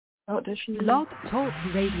Oh, does she? Blog Talk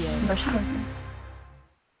Radio. No, she doesn't.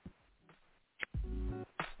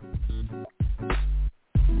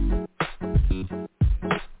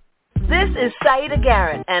 This is Saida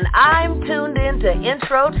Garrett, and I'm tuned in to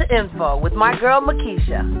Intro to Info with my girl,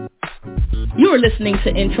 Mikeisha. You're listening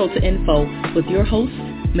to Intro to Info with your host,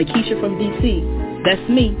 Mikeisha from D.C. That's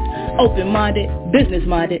me, open-minded,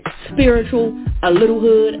 business-minded, spiritual, a little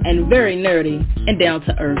hood, and very nerdy, and down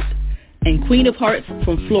to earth. And Queen of Hearts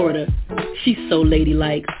from Florida. She's so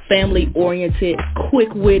ladylike, family-oriented,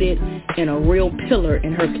 quick-witted, and a real pillar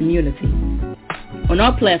in her community. On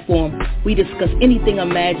our platform, we discuss anything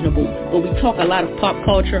imaginable, but we talk a lot of pop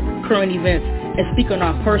culture, current events, and speak on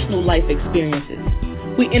our personal life experiences.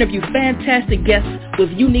 We interview fantastic guests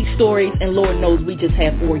with unique stories, and Lord knows we just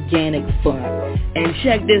have organic fun. And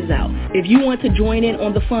check this out. If you want to join in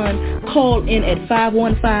on the fun, call in at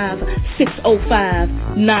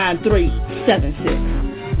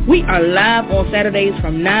 515-605-9376. We are live on Saturdays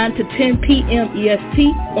from 9 to 10 p.m.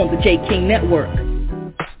 EST on the J. King Network.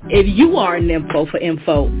 If you are a nympho for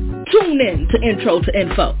info, tune in to Intro to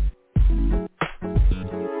Info.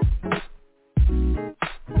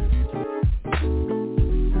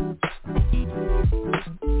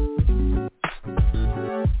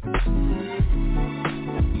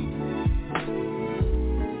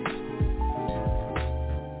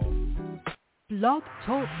 Blog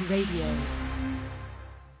Talk Radio.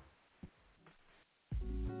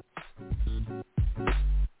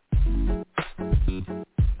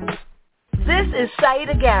 This is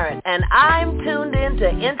Saida Garrett, and I'm tuned in to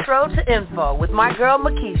Intro to Info with my girl,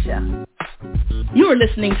 Mikeisha. You're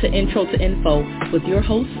listening to Intro to Info with your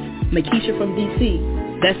host, Mikeisha from D.C.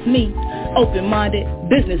 That's me, open-minded,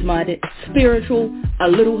 business-minded, spiritual, a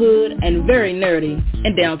little hood, and very nerdy,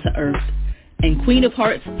 and down to earth. And Queen of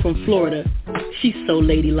Hearts from Florida. She's so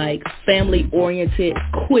ladylike, family-oriented,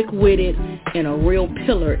 quick-witted, and a real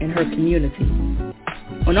pillar in her community.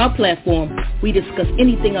 On our platform, we discuss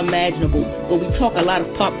anything imaginable, but we talk a lot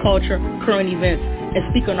of pop culture, current events, and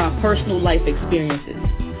speak on our personal life experiences.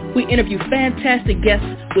 We interview fantastic guests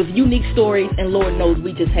with unique stories, and Lord knows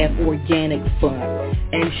we just have organic fun.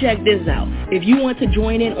 And check this out. If you want to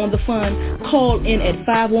join in on the fun, call in at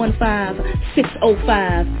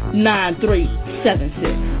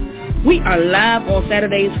 515-605-9376. We are live on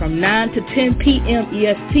Saturdays from 9 to 10 p.m.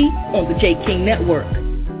 EST on the J. King Network.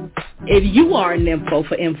 If you are a nympho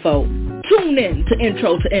for info, tune in to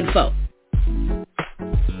Intro to Info.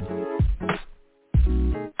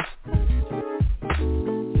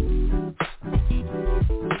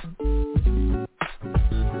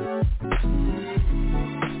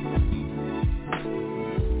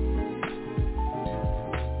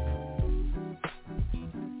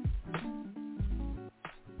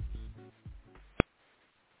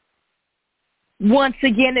 Once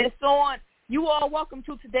again, it's on. You all welcome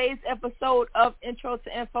to today's episode of Intro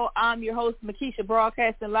to Info. I'm your host, Mikeisha,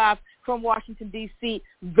 broadcasting live from Washington, D.C.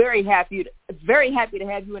 Very happy to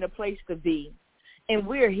have you in a place to be. And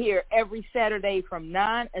we're here every Saturday from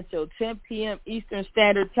 9 until 10 p.m. Eastern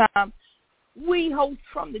Standard Time. We host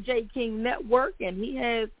from the J. King Network, and he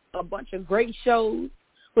has a bunch of great shows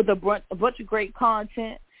with a bunch of great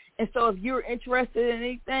content. And so if you're interested in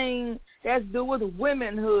anything that's to do with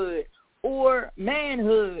womanhood or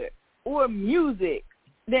manhood or music,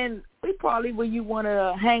 then we probably where you want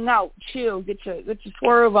to hang out, chill, get your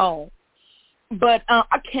swerve on. But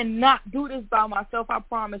I cannot do this by myself. I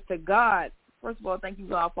promise to God. First of all, thank you,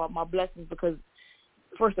 God, for my blessings, because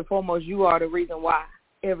first and foremost, you are the reason why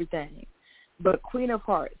everything. But Queen of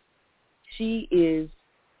Hearts, she is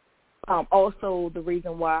also the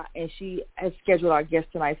reason why, and she has scheduled our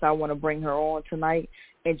guest tonight, so I want to bring her on tonight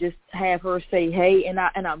and just have her say hey. And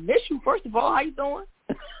I miss you, first of all. How you doing?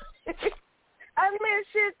 I miss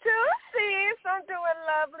you too, sis. I'm doing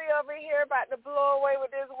lovely over here, about to blow away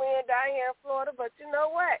with this wind down here in Florida. But you know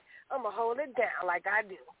what? I'm going to hold it down like I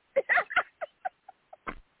do.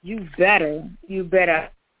 You better. You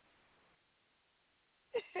better.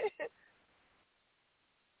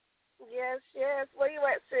 Yes, yes. Where you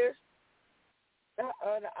at, sis?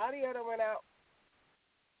 Uh-oh, the audio done went out.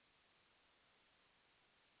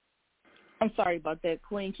 I'm sorry about that,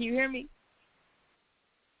 Queen. Can you hear me?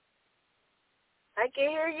 I can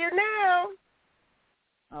hear you now.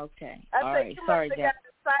 Okay. I All think right. you Sorry, must have got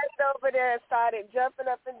excited over there and started jumping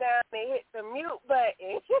up and down and hit the mute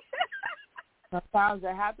button. Sometimes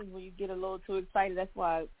that happens when you get a little too excited. That's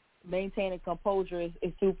why maintaining composure is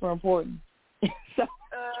super important. So,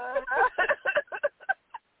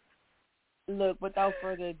 look, without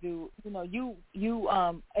further ado, you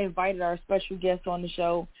invited our special guest on the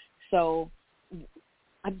show, so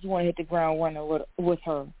I just want to hit the ground running with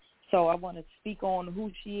her. So I want to speak on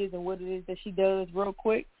who she is and what it is that she does real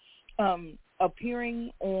quick.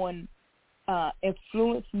 Appearing on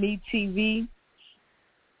Influence Me TV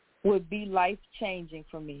would be life-changing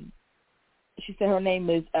for me. She said her name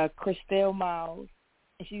is Christelle Miles,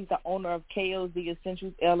 and she's the owner of KOZ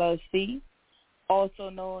Essentials LLC, also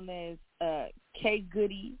known as K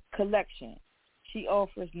Goody Collection. She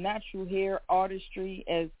offers natural hair artistry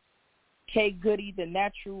as K Goody, the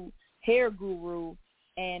natural hair guru,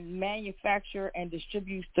 and manufacture and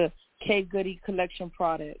distributes the K Goody Collection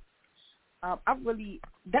products.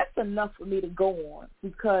 That's enough for me to go on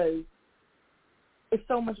because it's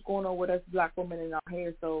so much going on with us black women in our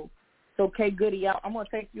hair. So K Goody, I'm going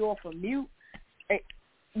to take you off of mute. Hey,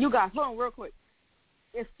 you guys, hold on real quick.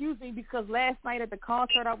 Excuse me, because last night at the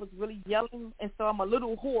concert I was really yelling, and so I'm a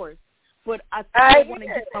little hoarse. But I want to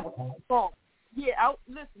get my song. Yeah,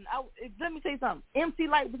 listen, let me tell you something. MC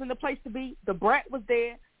Light was in the place to be. The Brat was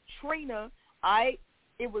there. Trina,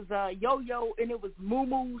 it was Yo-Yo, and it was Moo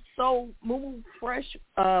Moo Fresh,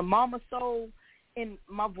 Mama Soul, and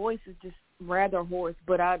my voice is just rather hoarse.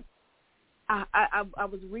 But I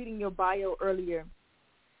was reading your bio earlier,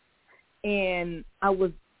 and I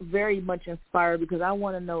was very much inspired because I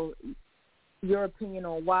want to know your opinion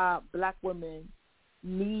on why black women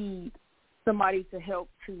need somebody to help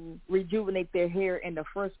to rejuvenate their hair in the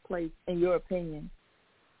first place, in your opinion.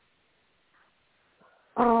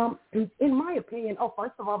 In my opinion,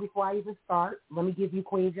 first of all, before I even start, let me give you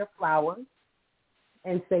queens your flowers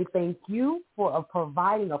and say thank you for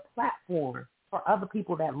providing a platform for other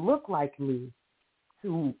people that look like me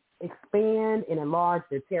to expand and enlarge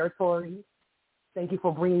their territories. Thank you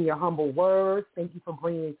for bringing your humble words. Thank you for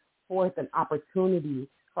bringing forth an opportunity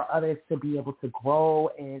for others to be able to grow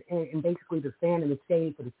and basically to stand in the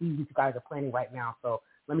shade for the seeds that you guys are planting right now. So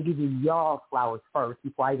let me give you y'all's flowers first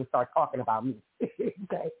before I even start talking about me.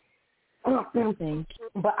 Okay.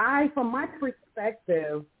 But from my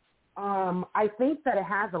perspective, I think that it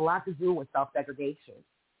has a lot to do with self-segregation.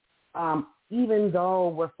 Even though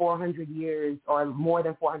we're 400 years or more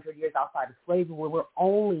than 400 years outside of slavery, we're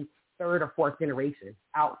only third or fourth generation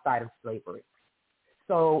outside of slavery.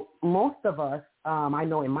 So most of us, I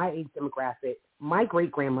know in my age demographic, my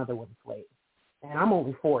great-grandmother was a slave, and I'm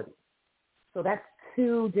only 40. So that's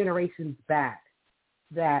 2 generations back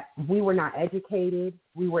that we were not educated,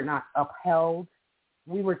 we were not upheld.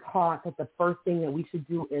 We were taught that the first thing that we should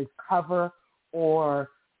do is cover or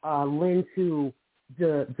lend to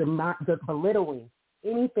the belittling,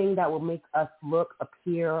 anything that will make us look,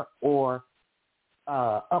 appear, or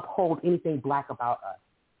uphold anything black about us.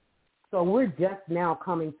 So we're just now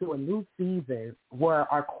coming to a new season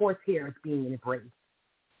where our coarse hair is being embraced,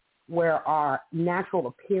 where our natural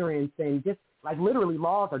appearance and just like literally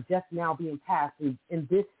laws are just now being passed in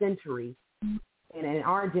this century. And in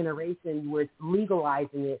our generation, we're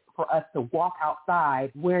legalizing it for us to walk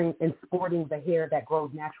outside wearing and sporting the hair that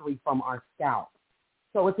grows naturally from our scalp.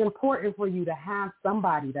 So it's important for you to have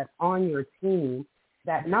somebody that's on your team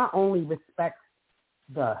that not only respects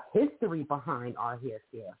the history behind our hair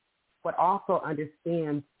care, but also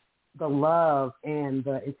understands the love and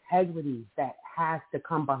the integrity that has to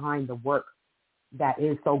come behind the work that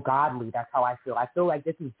is so godly. That's how I feel. I feel like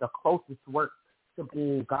this is the closest work to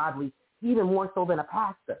being godly, even more so than a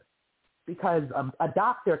pastor, because a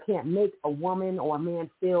doctor can't make a woman or a man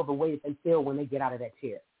feel the way that they feel when they get out of that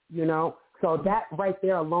chair, you know? So that right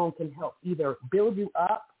there alone can help either build you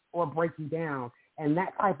up or break you down. And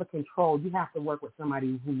that type of control, you have to work with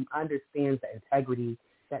somebody who understands the integrity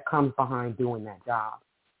that comes behind doing that job.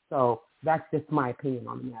 So that's just my opinion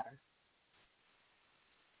on the matter.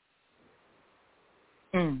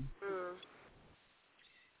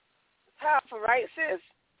 Powerful, right,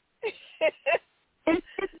 sis?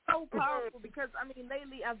 It's so powerful because, I mean,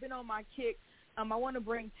 lately I've been on my kick. I want to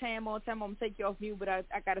bring Tam on. Tam, I'm going to take you off mute, but I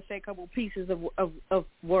got to say a couple pieces of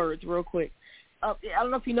words real quick. I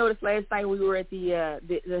don't know if you noticed last night we were at the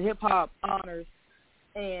hip-hop honors,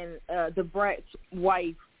 and the Brat's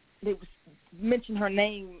wife, they mentioned her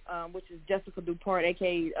name, which is Jessica Dupart,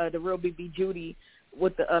 a.k.a. The Real BB Judy,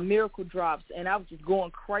 with the Miracle Drops, and I was just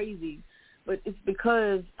going crazy. But it's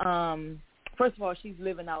because, first of all, she's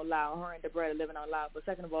living out loud. Her and the Brat are living out loud. But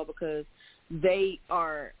second of all, because they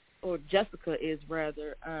are, or Jessica is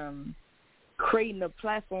rather, creating a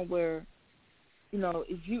platform where, you know,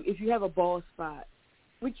 if you have a bald spot,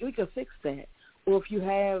 we could fix that. Or if you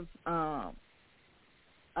have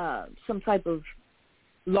some type of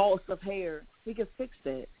loss of hair, we could fix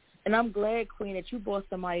that. And I'm glad, Queen, that you brought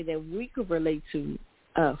somebody that we could relate to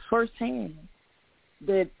firsthand,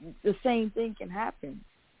 that the same thing can happen.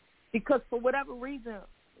 Because for whatever reason,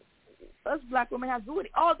 us black women have to do with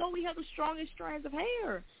it, although we have the strongest strands of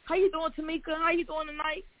hair. How you doing, Tamika? How you doing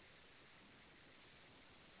tonight?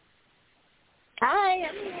 Hi,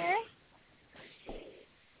 I'm here.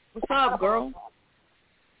 What's up, girl?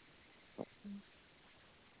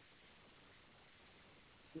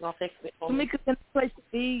 Tamika's in the place to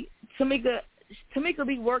be. Tamika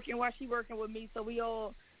be working while she working with me,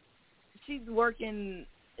 so she's working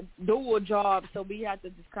dual jobs, so we have to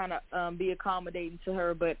just kind of be accommodating to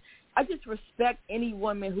her. But I just respect any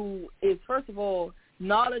woman who is, first of all,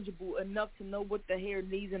 knowledgeable enough to know what the hair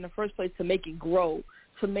needs in the first place to make it grow,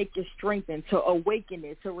 to make it strengthen, to awaken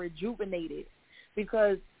it, to rejuvenate it.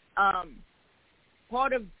 Because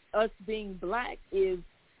part of us being black is,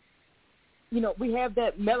 we have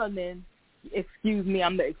that melanin. Excuse me,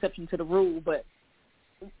 I'm the exception to the rule, but,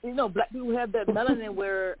 black people have that melanin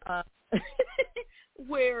where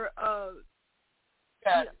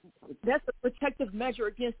that's a protective measure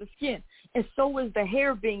against the skin. And so is the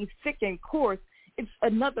hair being thick and coarse. It's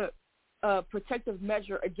another protective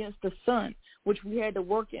measure against the sun, which we had to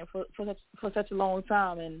work in for such a long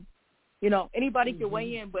time. And, anybody can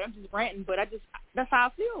weigh in, but I'm just ranting, but that's how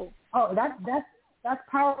I feel. Oh, that's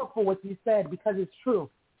powerful what you said, because it's true.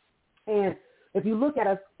 And if you look at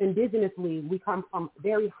us indigenously, we come from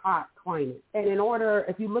very hot climates. And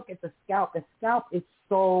if you look at the scalp is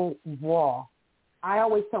so raw. I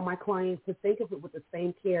always tell my clients to think of it with the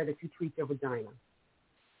same care that you treat your vagina.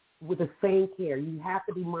 With the same care. You have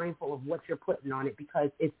to be mindful of what you're putting on it, because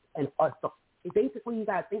basically you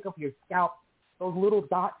got to think of your scalp, those little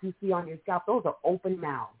dots you see on your scalp, those are open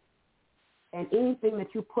mouths. And anything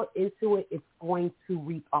that you put into it, it's going to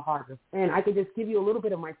reap a harvest. And I can just give you a little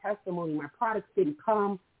bit of my testimony. My products didn't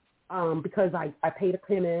come because I paid a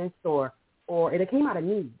chemist or it came out of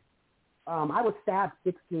need. I was stabbed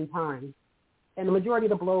 16 times, and the majority of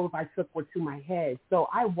the blows I took were to my head. So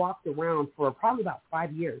I walked around for probably about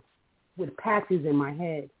 5 years with patches in my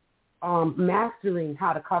head, mastering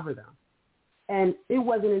how to cover them. And it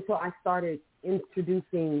wasn't until I started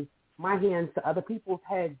introducing my hands to other people's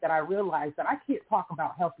heads that I realized that I can't talk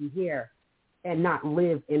about healthy hair and not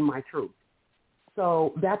live in my truth.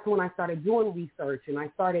 So that's when I started doing research, and I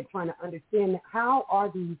started trying to understand how are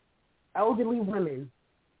these elderly women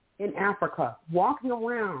in Africa walking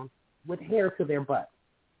around with hair to their butts.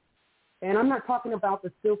 And I'm not talking about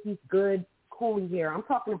the silky, good, coolie hair. I'm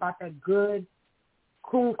talking about that good,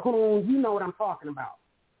 cool, you know what I'm talking about.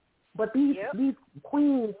 But these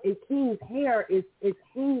queens and kings' hair is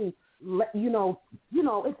hanging,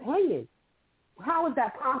 it's hanging. How is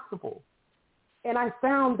that possible? And I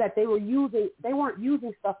found that they weren't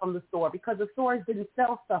using stuff from the store, because the stores didn't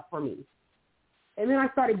sell stuff for me. And then I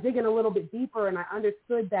started digging a little bit deeper, and I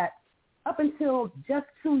understood that up until just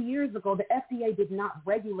 2 years ago, the FDA did not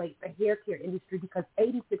regulate the hair care industry because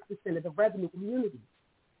 86% of the revenue community.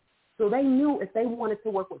 So they knew if they wanted to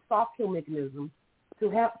work with soft kill mechanisms to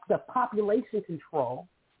have the population control,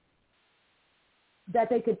 that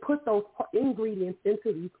they could put those ingredients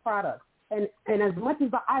into these products. And as much as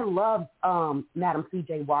I love Madam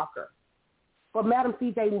C.J. Walker, but Madam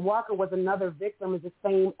C.J. Walker was another victim, is the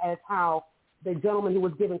same as how the gentleman who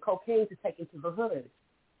was given cocaine to take into the hood.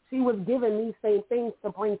 She was given these same things to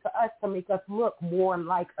bring to us to make us look more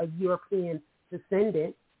like a European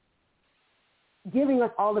descendant, giving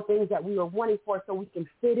us all the things that we were wanting for so we can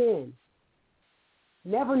fit in,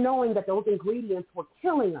 never knowing that those ingredients were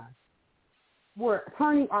killing us. We're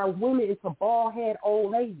turning our women into bald-head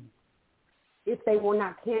old ladies if they were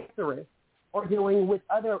not cancerous or dealing with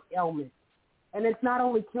other ailments. And it's not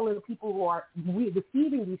only killing the people who are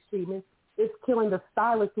receiving these treatments, it's killing the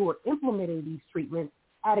stylists who are implementing these treatments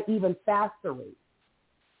at an even faster rate.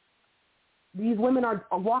 These women are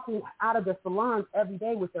walking out of the salons every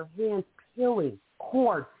day with their hands peeling,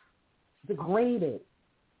 coarse, degraded,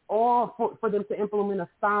 all for them to implement a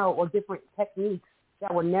style or different techniques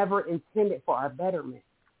that were never intended for our betterment.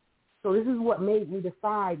 So this is what made me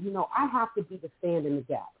decide, I have to be the stand in the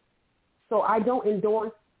gap. So I don't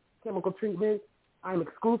endorse chemical treatments. I'm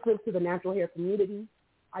exclusive to the natural hair community.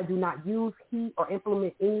 I do not use, heat, or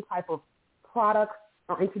implement any type of products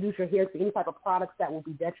or introduce your hair to any type of products that will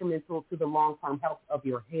be detrimental to the long-term health of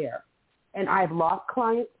your hair. And I've lost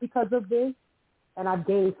clients because of this, and I've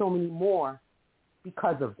gained so many more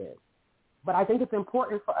because of this. But I think it's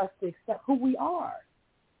important for us to accept who we are.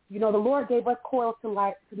 The Lord gave us coils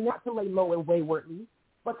not to lay low and waywardly,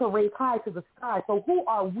 but to raise high to the sky. So who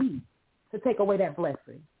are we to take away that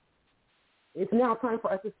blessing? It's now time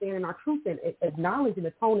for us to stand in our truth and acknowledge and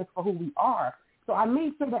atone us for who we are. So I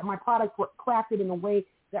made sure that my products were crafted in a way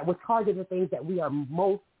that was targeted the things that we are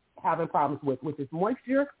most having problems with, which is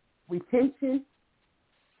moisture, retention,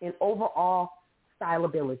 and overall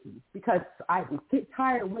styleability, because I get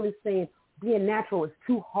tired of women saying being natural is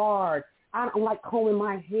too hard. I don't like combing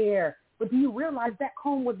my hair. But do you realize that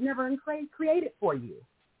comb was never created for you?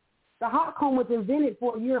 The hot comb was invented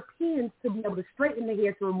for Europeans to be able to straighten the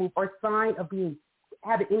hair to remove or sign of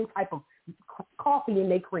having any type of coffee in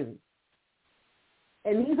their cream.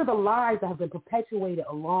 And these are the lies that have been perpetuated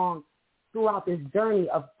along throughout this journey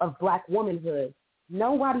of black womanhood.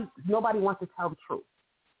 Nobody wants to tell the truth.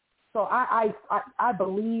 So I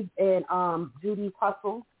believe in Judy's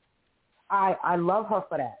hustle. I love her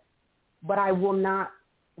for that. But I will not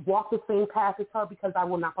walk the same path as her, because I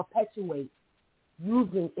will not perpetuate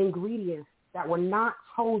using ingredients that were not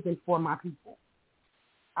chosen for my people.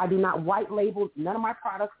 I do not white label. None of my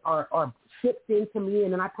products are shipped into me,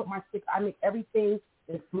 and then I put my stick. I make everything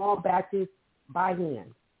in small batches by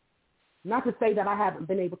hand. Not to say that I haven't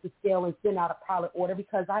been able to scale and send out a pallet order,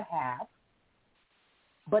 because I have,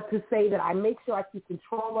 but to say that I make sure I keep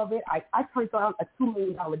control of it. I turned down a $2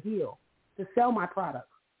 million deal to sell my products,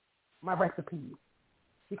 my recipes,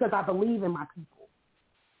 because I believe in my people.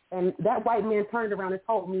 And that white man turned around and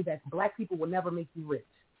told me that black people will never make you rich.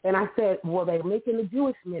 And I said, well, they're making the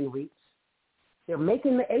Jewish men rich. They're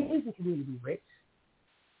making the Asian community rich.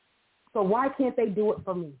 So why can't they do it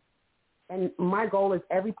for me? And my goal is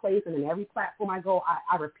every place and in every platform I go,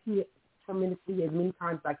 I repeat it tremendously as many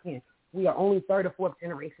times as I can. We are only third or fourth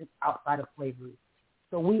generation outside of slavery.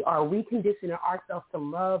 So we are reconditioning ourselves to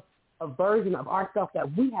love a version of ourselves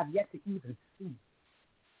that we have yet to even see.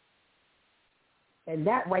 And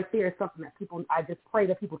that right there is something that I just pray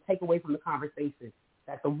that people take away from the conversation,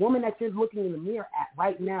 that the woman that you're looking in the mirror at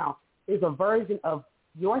right now is a version of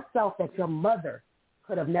yourself that your mother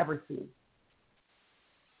could have never seen.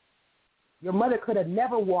 Your mother could have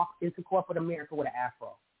never walked into corporate America with an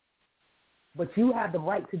afro. But you have the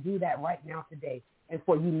right to do that right now today. And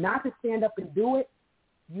for you not to stand up and do it,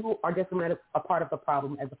 you are just a part of the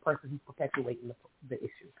problem as a person who's perpetuating the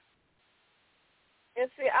issue. And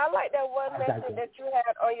see, I like that one message that you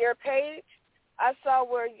had on your page. I saw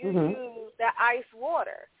where you used the ice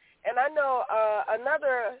water. And I know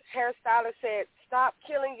another hairstylist said, stop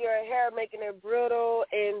killing your hair, making it brittle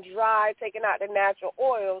and dry, taking out the natural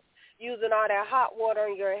oils, using all that hot water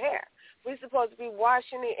in your hair. We're supposed to be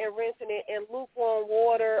washing it and rinsing it in lukewarm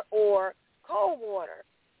water or cold water.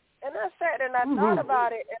 And I sat and I thought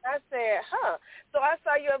about it, and I said, So I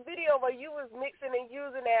saw your video where you was mixing and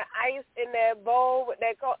using that ice in that bowl with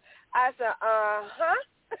that cold. I said,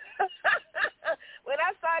 When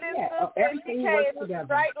I saw this sister, she came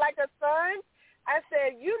bright like a sun, I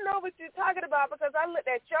said, you know what you're talking about, because I looked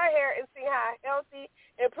at your hair and see how healthy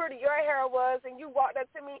and pretty your hair was, and you walked up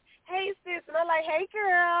to me, hey, sis, and I'm like, hey,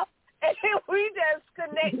 girl. And we just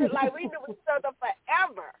connected like we knew each other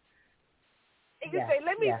forever. And you say,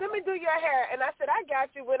 let me do your hair. And I said, I got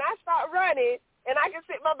you. When I start running and I can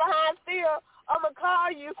sit my behind still, I'm going to call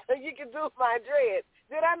you so you can do my dreads.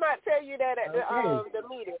 Did I not tell you that at the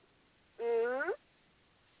meeting?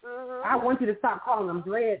 I want you to stop calling them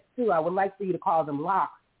dreads, too. I would like for you to call them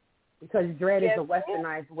locks, because dread is a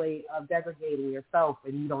westernized way of degrading yourself.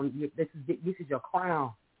 And this is your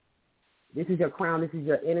crown. This is your crown. This is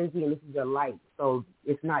your energy, and this is your light. So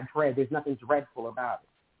it's not dread. There's nothing dreadful about it.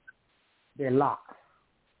 They're locks.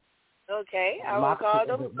 Okay, I will call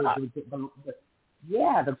them locks.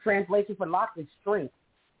 The translation for lock is strength.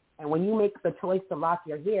 And when you make the choice to lock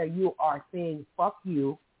your hair, you are saying, fuck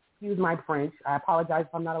you. Excuse my French. I apologize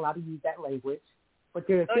if I'm not allowed to use that language. But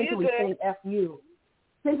you're essentially saying F you.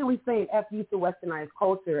 Essentially saying F you to westernized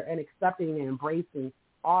culture and accepting and embracing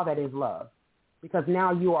all that is love. Because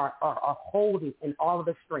now you are holding in all of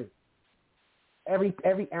the strength. Every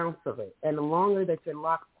ounce of it. And the longer that your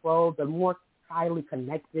locks grow, the more highly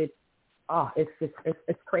connected.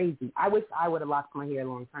 It's crazy. I wish I would have locked my hair a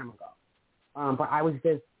long time ago. But I was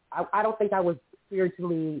just, I don't think I was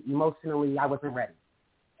spiritually, emotionally, I wasn't ready.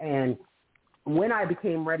 And when I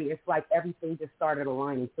became ready, it's like everything just started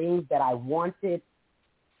aligning. Things that I wanted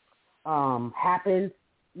happened.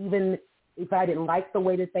 Even if I didn't like the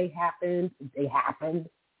way that they happened.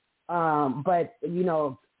 But,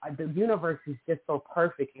 the universe is just so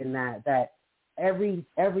perfect in that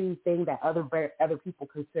everything that other people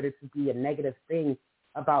consider to be a negative thing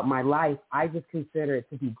about my life, I just consider it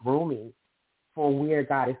to be grooming for where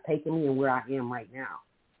God has taken me and where I am right now.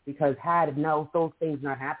 Because had those things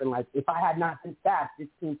not happened, like if I had not been fast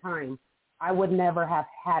 15 times, I would never have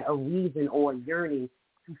had a reason or a yearning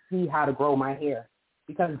to see how to grow my hair.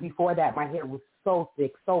 Because before that, my hair was so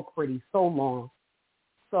thick, so pretty, so long.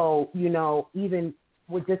 So, even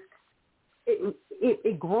with just,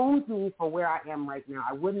 it grooms me for where I am right now.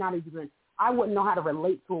 I wouldn't know how to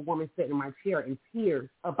relate to a woman sitting in my chair in tears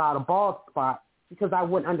about a bald spot because I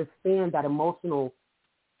wouldn't understand that emotional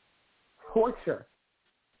torture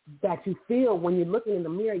that you feel when you're looking in the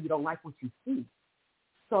mirror. You don't like what you see.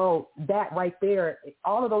 So that right there,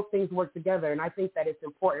 all of those things work together, and I think that it's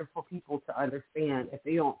important for people to understand, if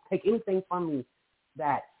they don't take anything from me,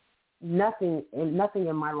 that nothing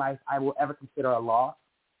in my life I will ever consider a loss.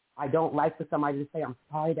 I don't like for somebody to say, I'm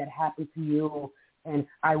sorry that happened to you, and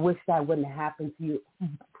I wish that wouldn't have happened to you.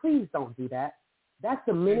 Please don't do that. That's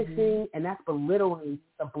diminishing and that's belittling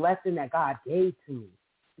the blessing that God gave to me,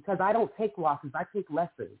 because I don't take losses. I take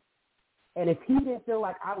lessons. And if he didn't feel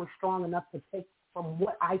like I was strong enough to take from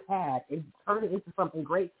what I had and turn it into something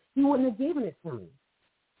great, he wouldn't have given it to me.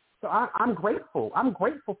 So I'm grateful. I'm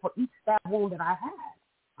grateful for each stab wound that I had.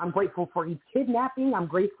 I'm grateful for each kidnapping. I'm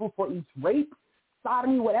grateful for each rape,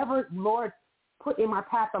 sodomy, whatever Lord put in my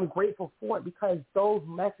path. I'm grateful for it because those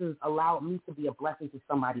lessons allowed me to be a blessing to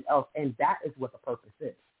somebody else, and that is what the purpose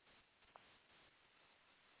is.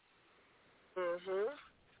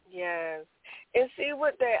 Yes. And see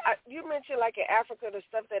what you mentioned, like in Africa, the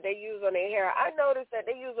stuff that they use on their hair. I noticed that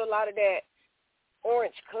they use a lot of that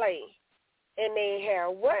orange clay in their hair.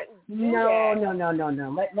 What? No.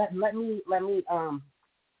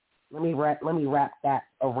 Let me wrap that.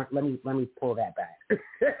 Let me pull that back.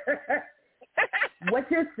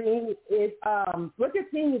 What you're seeing is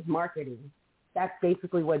marketing. That's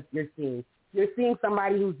basically what you're seeing. You're seeing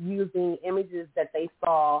somebody who's using images that they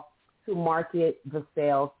saw to market the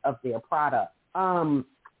sales of their product. When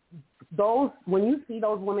you see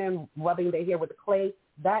those women rubbing their hair with the clay,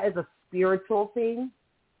 that is a spiritual thing.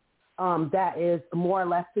 That is more or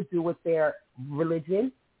less to do with their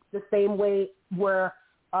religion. The same way where,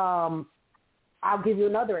 I'll give you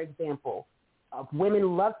another example.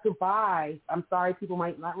 Women love to buy. I'm sorry, people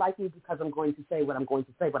might not like me because I'm going to say what I'm going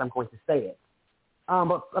to say, but I'm going to say it.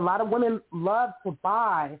 But a lot of women love to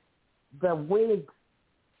buy the wigs,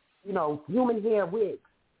 human hair wigs.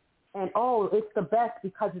 And, it's the best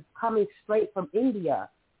because it's coming straight from India.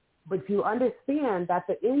 But you understand that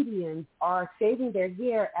the Indians are shaving their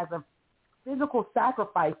hair as a physical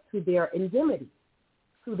sacrifice to their divinity,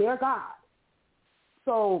 to their God.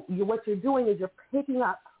 So what you're doing is you're picking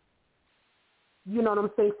up,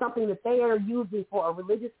 something that they are using for a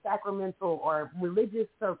religious sacramental or religious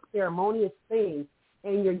ceremonious thing,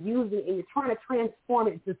 and you're trying to transform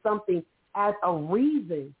it into something as a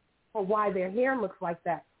reason for why their hair looks like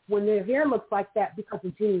that, when their hair looks like that because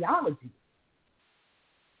of genealogy,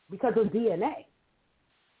 because of DNA.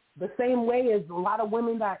 The same way as a lot of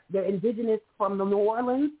women that they're indigenous from the New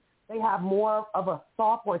Orleans, they have more of a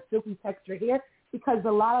soft or silky texture hair because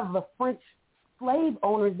a lot of the French slave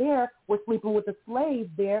owners there were sleeping with the slaves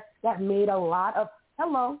there that made a lot of,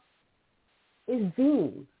 is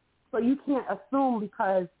genes. So you can't assume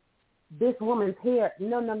because this woman's hair,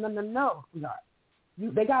 no, sweetheart.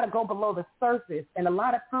 They got to go below the surface. And a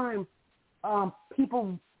lot of times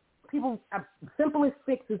people, simplest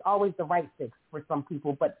fix is always the right fix for some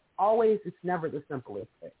people, but always it's never the simplest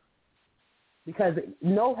fix. Because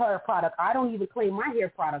no hair product, I don't even claim my hair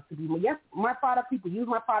product to be, yes, my product, people use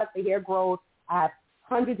my product, the hair grows. I have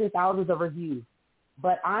hundreds and thousands of reviews.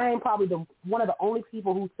 But I am probably one of the only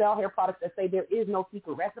people who sell hair products that say there is no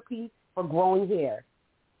secret recipe for growing hair.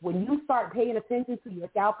 When you start paying attention to your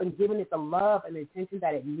scalp and giving it the love and the attention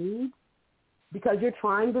that it needs, because you're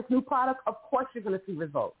trying this new product, of course you're going to see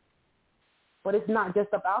results. But it's not just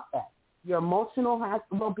about that. Your emotional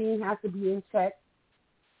well-being has to be in check.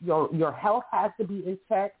 Your health has to be in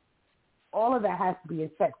check. All of that has to be in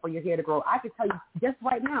check for your hair to grow. I can tell you just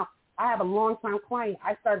right now, I have a long-time client.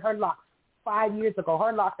 I started her locks 5 years ago.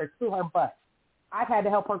 Her locks are to her butt. I've had to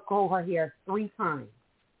help her grow her hair 3 times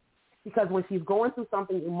because when she's going through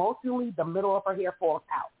something emotionally, the middle of her hair falls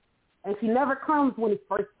out. And she never comes when it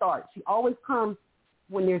first starts. She always comes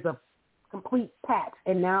when there's a complete patch,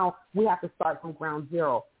 and now we have to start from ground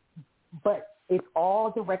zero. But it's all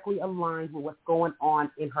directly aligned with what's going on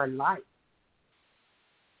in her life.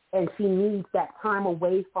 And she needs that time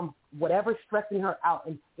away from whatever's stressing her out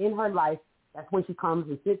in her life. That's when she comes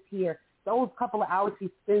and sits here. Those couple of hours she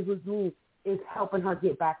spends with me is helping her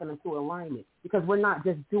get back into alignment, because we're not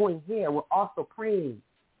just doing hair. We're also praying.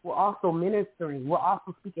 We're also ministering. We're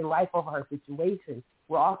also speaking life over her situation.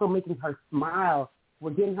 We're also making her smile.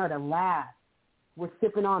 We're getting her to laugh. We're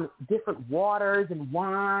sipping on different waters and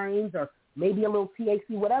wines or maybe a little THC,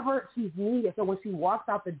 whatever she's needed. So when she walks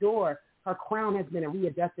out the door, her crown has been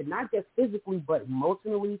readjusted, not just physically, but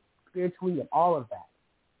emotionally, spiritually, and all of that.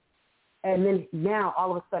 And then now,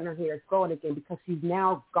 all of a sudden, her hair is growing again because she's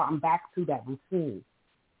now gotten back to that routine.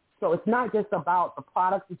 So it's not just about the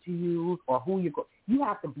products that you use or who you go. You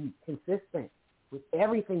have to be consistent with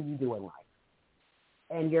everything you do in life.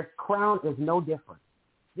 And your crown is no different.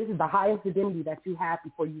 This is the highest dignity that you have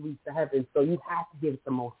before you reach the heavens, so you have to give it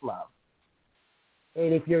the most love.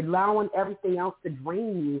 And if you're allowing everything else to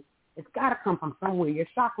drain you, it's got to come from somewhere. Your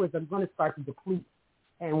chakras are going to start to deplete.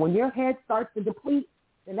 And when your head starts to deplete,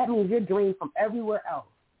 then that means you're drained from everywhere else.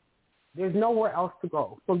 There's nowhere else to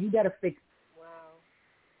go. So you got to fix it. Wow.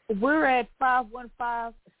 We're at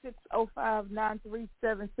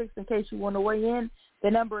 515-605-9376 in case you want to weigh in.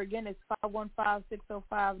 The number again is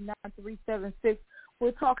 515-605-9376.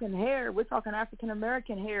 We're talking hair. We're talking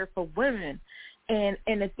African-American hair for women and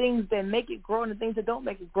the things that make it grow and the things that don't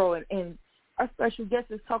make it grow. And our special guest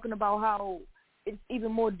is talking about how it's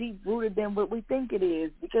even more deep-rooted than what we think it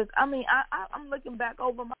is. Because, I'm looking back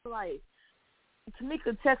over my life.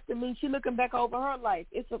 Tamika texted me. She's looking back over her life.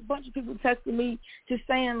 It's a bunch of people texting me just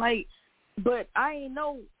saying, like, but I didn't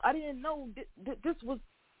know this was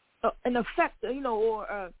an effect,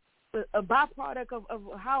 or a byproduct of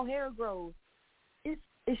how hair grows.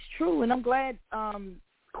 It's true, and I'm glad,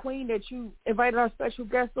 Queen, that you invited our special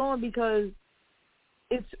guest on because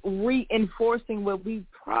it's reinforcing what we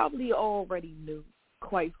probably already knew,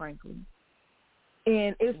 quite frankly.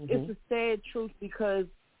 And it's a sad truth because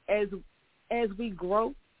as we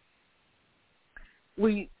grow,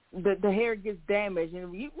 the hair gets damaged,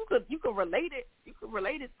 and you can relate it. You can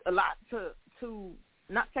relate it a lot to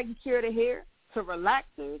not taking care of the hair, to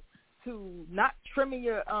relaxers, to not trimming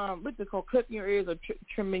your what's it called, clipping your ears or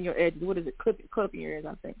trimming your edges. What is it? Clipping your ears,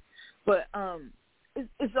 I think. But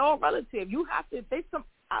it's all relative. You have to.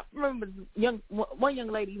 I remember one young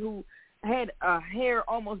lady who had hair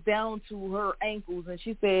almost down to her ankles, and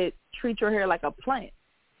she said, "Treat your hair like a plant."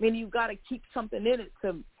 Meaning you got to keep something in it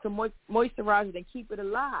to moisturize it and keep it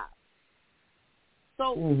alive.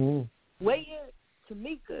 So, weigh in,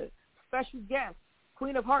 Tamika, special guest,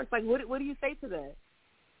 Queen of Hearts. Like, what do you say to that?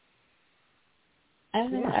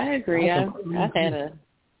 I agree. I've had a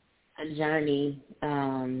journey,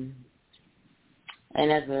 and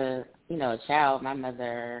as a child, my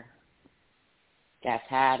mother got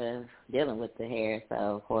tired of dealing with the hair, so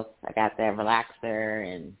of course I got that relaxer,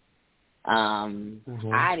 and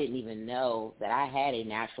I didn't even know that I had a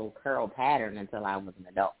natural curl pattern until I was an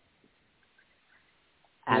adult,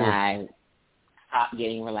 and I stopped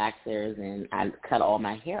getting relaxers, and I cut all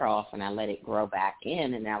my hair off, and I let it grow back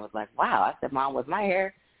in, and I was like, wow. I said, Mom, was my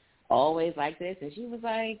hair always like this? And she was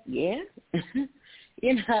like, yeah.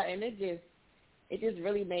 And it just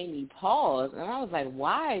really made me pause, and I was like,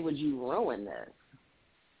 why would you ruin this,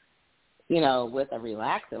 with a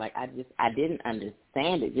relaxer? Like, I didn't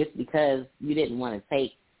understand it just because you didn't want to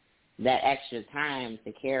take that extra time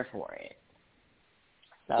to care for it.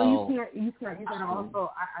 So you gotta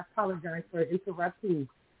also, I apologize for interrupting,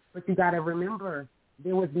 but you gotta remember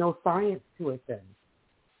there was no science to it then.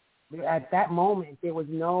 At that moment, there was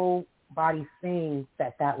nobody saying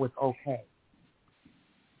that was okay.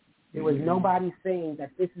 There was nobody saying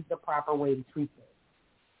that this is the proper way to treat this.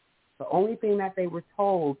 The only thing that they were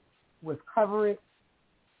told was cover it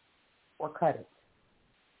or cut it.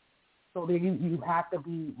 So you have to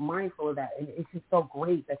be mindful of that. And it's just so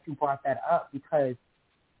great that you brought that up because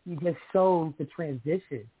you just showed the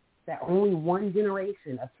transition, that only one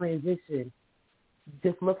generation of transition,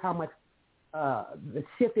 just look how much the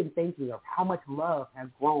shift in thinking of how much love has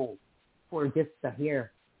grown for just the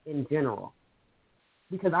hair in general.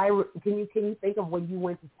 Because can you think of when you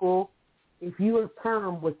went to school, if your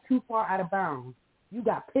perm was too far out of bounds, you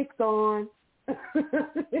got picked on.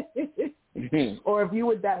 Or if you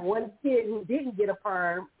was that one kid who didn't get a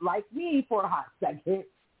perm, like me for a hot second,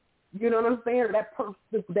 you know what I'm saying? That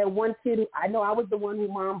one kid who, I know I was the one who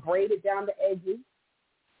Mom braided down the edges.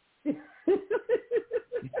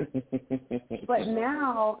 But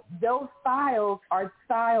now those styles are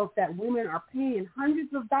styles that women are paying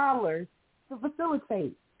hundreds of dollars to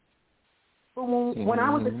facilitate. But when I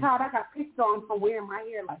was a child, I got picked on for wearing my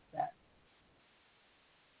hair like that.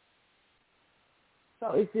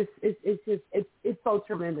 So it's so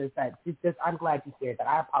tremendous that I'm glad you shared that.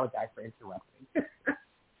 I apologize for interrupting.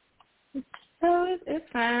 No, it's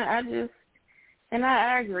fine.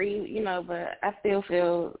 I agree, but I still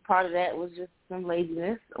feel part of that was just some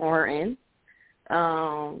laziness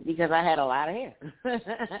because I had a lot of hair.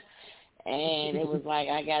 And it was like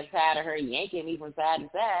I got tired of her yanking me from side to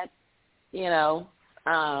side,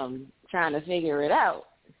 trying to figure it out.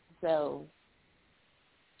 So,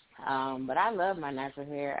 but I love my natural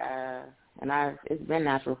hair, and it's been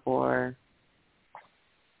natural for,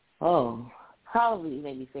 probably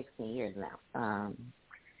maybe 16 years now.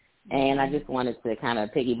 And I just wanted to kind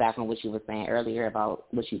of piggyback on what you were saying earlier about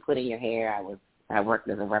what you put in your hair. I worked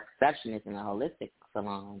as a receptionist in a holistic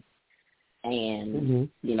salon, and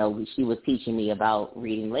she was teaching me about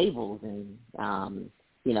reading labels and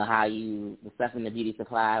how the stuff in the beauty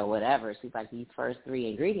supply or whatever. She's like, these first 3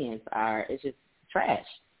 ingredients it's just trash,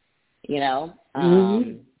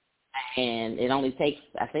 and it only takes,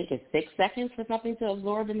 I think it's 6 seconds for something to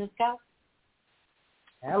absorb in the scalp.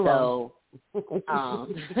 Hello. So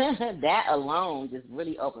that alone just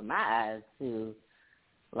really opened my eyes to,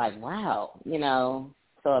 like, wow,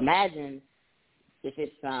 So imagine if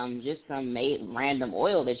it's just some random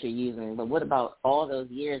oil that you're using, but what about all those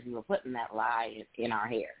years you were putting that lye in our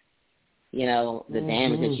hair? The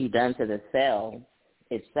damage that you've done to the cell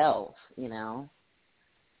itself,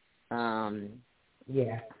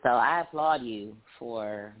 Yeah. So I applaud you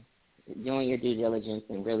for doing your due diligence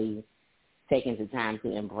and really taking the time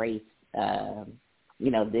to embrace,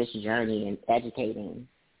 this journey and educating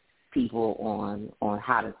people on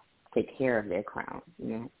how to take care of their crown.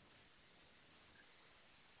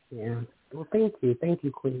 Yeah. Well, thank you,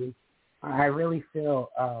 Queen. I really feel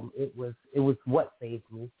it was what saved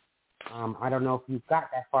me. I don't know if you got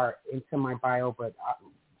that far into my bio, but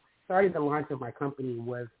starting the launch of my company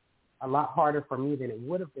was a lot harder for me than it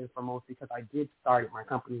would have been for most, because I did start my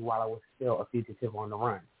company while I was still a fugitive on the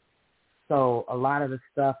run. So a lot of the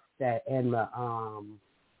stuff and the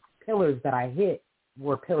pillars that I hit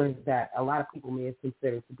were pillars that a lot of people may have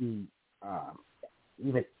considered to be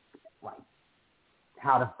even like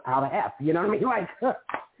how to F, you know what I mean? Like,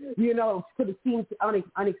 could have seemed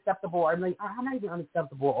unacceptable, or like, not even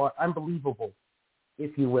unacceptable, or unbelievable,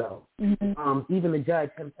 if you will. Mm-hmm. Even the judge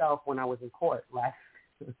himself, when I was in court last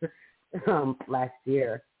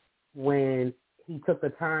year, when he took the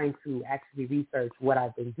time to actually research what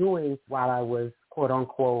I've been doing while I was, quote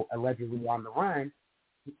unquote, allegedly on the run,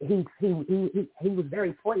 he was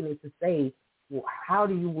very poignant to say, well,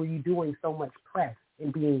 were you doing so much press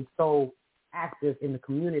and being so active in the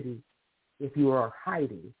community if you are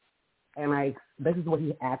hiding? And this is what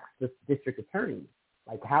he asked the district attorney.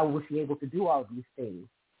 Like, how was she able to do all these things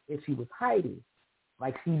if she was hiding?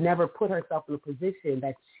 Like, she never put herself in a position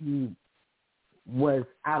that she was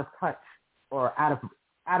out of touch or out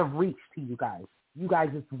of reach to you guys. You guys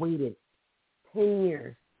just waited 10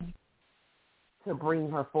 years to bring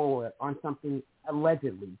her forward on something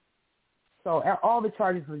allegedly. So all the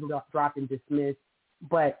charges were dropped and dismissed.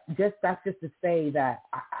 But that's just to say that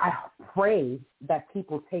I pray that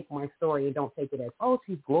people take my story and don't take it as, oh,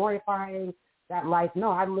 she's glorifying that life. No,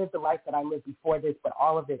 I lived the life that I lived before this, but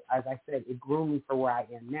all of it, as I said, it grew me for where I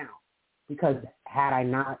am now. Because had I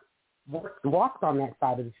not walked on that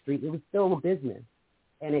side of the street, it was still a business.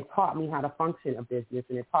 And it taught me how to function a business,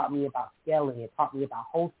 and it taught me about scaling. It taught me about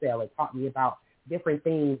wholesale. It taught me about different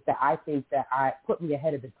things that I think that I put me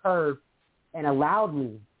ahead of the curve and allowed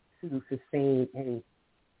me to sustain and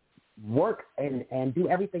work and do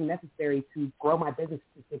everything necessary to grow my business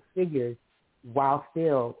to 6 figures while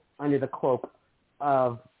still under the cloak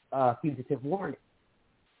of fugitive warning.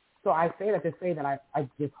 So I say that to say that I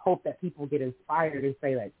just hope that people get inspired and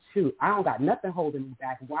say that, shoot, I don't got nothing holding me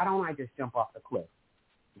back. Why don't I just jump off the cliff?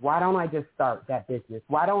 Why don't I just start that business?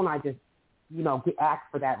 Why don't I just, ask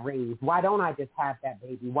for that raise? Why don't I just have that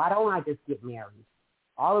baby? Why don't I just get married?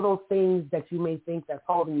 All of those things that you may think that's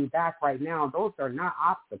holding you back right now, those are not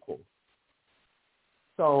obstacles.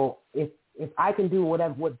 So if I can do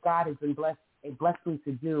what God has been blessed me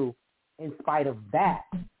to do in spite of that,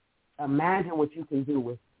 imagine what you can do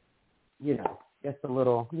with, just a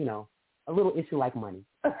little issue like money.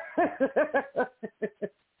 Mhm.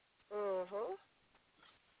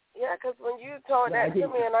 Yeah, because when you told that to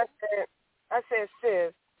me, and I said,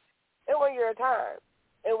 sis, it wasn't your time,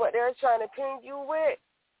 and what they're trying to pin you with,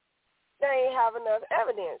 they ain't have enough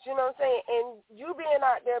evidence. You know what I'm saying? And you being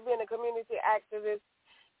out there, being a community activist,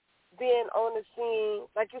 being on the scene,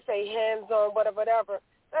 like you say, hands-on, whatever.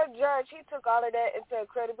 That judge, he took all of that into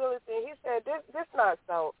credibility. He said, this not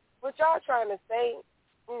so. What y'all trying to say,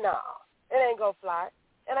 no, it ain't going to fly.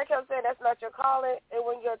 And I kept saying, that's not your calling. It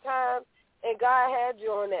wasn't your time, and God had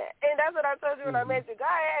you on that. And that's what I told you when I met you.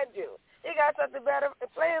 God had you. He got something better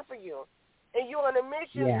planned for you. And you on a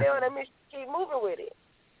mission, stay on a mission, keep moving with it.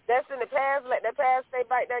 That's in the past. Let the past stay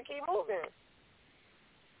back there, keep moving.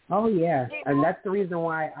 Oh, yeah. And that's the reason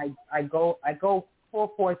why I go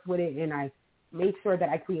full force with it, and I make sure that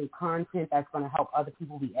I create content that's going to help other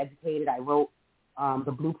people be educated. I wrote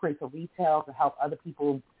the Blueprint to Retail to help other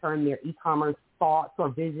people turn their e-commerce thoughts or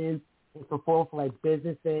visions into full-fledged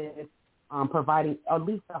businesses, providing at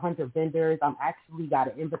least 100 vendors. I'm actually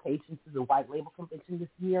got an invitation to the White Label Convention this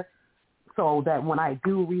year so that when I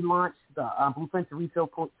do relaunch the Blueprint to Retail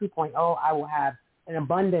 2.0, I will have an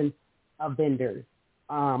abundance of vendors.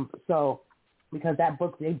 So because that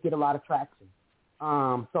book did get a lot of traction.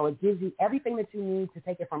 So it gives you everything that you need to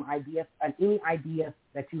take it from idea and any idea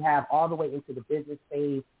that you have all the way into the business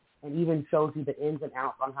phase, and even shows you the ins and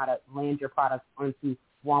outs on how to land your products onto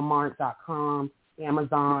Walmart.com,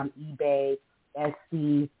 Amazon, eBay,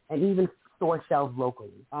 Etsy, and even store shelves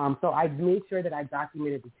locally. So I made sure that I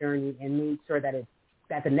documented the journey and made sure that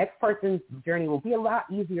that the next person's journey will be a lot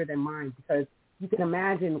easier than mine, because you can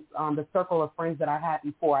imagine the circle of friends that I had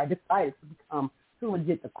before I decided to become too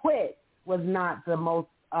legit to quit was not the most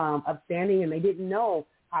upstanding, and they didn't know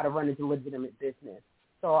how to run a legitimate business.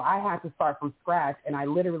 So I had to start from scratch, and I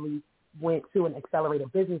literally went to an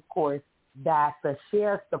accelerated business course that the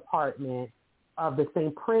sheriff's department of the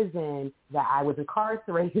same prison that I was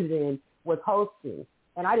incarcerated in was hosting.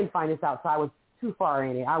 And I didn't find this out till I was too far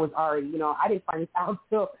in it. I was already, I didn't find this out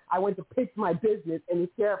till I went to pitch my business, and the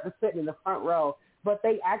sheriff was sitting in the front row. But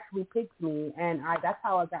they actually picked me, and that's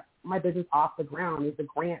how I got my business off the ground, is a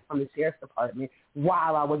grant from the sheriff's department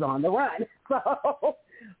while I was on the run. So,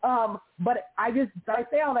 but I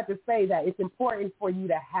say all that to say that it's important for you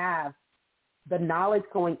to have the knowledge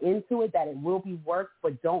going into it that it will be work,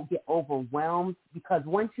 but don't get overwhelmed, because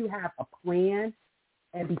once you have a plan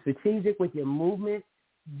and be strategic with your movement,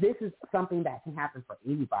 this is something that can happen for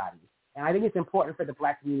anybody. And I think it's important for the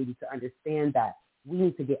Black community to understand that we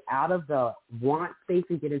need to get out of the want space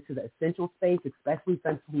and get into the essential space, especially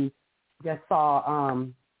since we just saw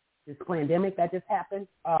this pandemic that just happened.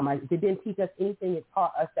 It didn't teach us anything. It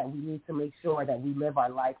taught us that we need to make sure that we live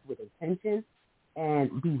our life with intention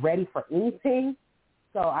and be ready for anything.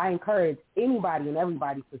 So I encourage anybody and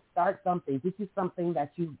everybody to start something. Get you something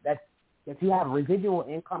that you have residual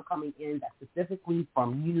income coming in that's specifically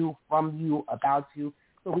from you, about you,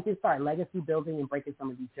 so we can start legacy building and breaking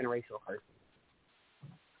some of these generational curses.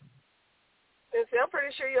 And see, I'm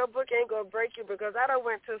pretty sure your book ain't going to break you, because I done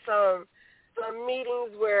went to some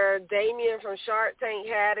meetings where Damien from Shark Tank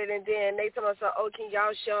had it, and then they told us, can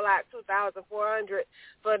y'all shell out $2,400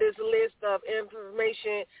 for this list of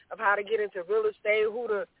information of how to get into real estate, who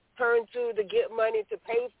to turn to get money to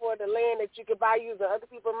pay for the land that you could buy using other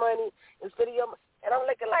people's money instead of your money. And I'm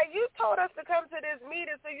looking like, you told us to come to this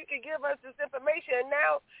meeting so you could give us this information, and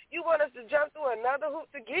now you want us to jump through another hoop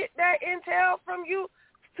to get that intel from you?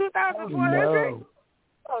 $2,400?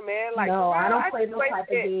 Oh, man. No, I don't play those type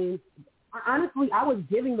of games. Honestly, I was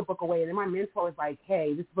giving the book away, and then my mentor was like,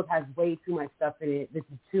 hey, this book has way too much stuff in it. This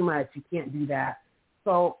is too much. You can't do that.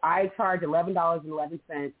 So I charge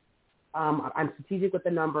 $11.11. I'm strategic with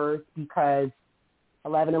the numbers, because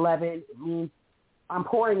 1111 means I'm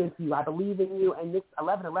pouring into you. I believe in you, and this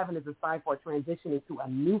 1111 is a sign for a transition into a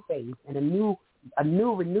new phase and a new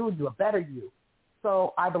renewed you, a better you.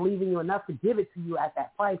 So I believe in you enough to give it to you at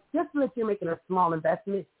that price, just so that you're making a small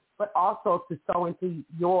investment, but also to sow into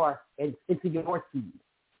your seed.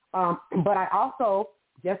 But I also,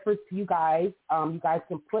 just for you guys, you guys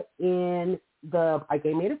can put in I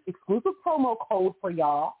made an exclusive promo code for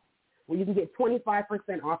y'all, where you can get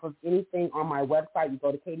 25% off of anything on my website. You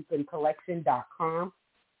go to KatieCodyCollection.com,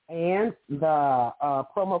 and the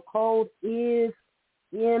promo code is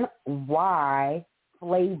NY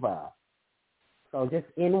Flavor. So just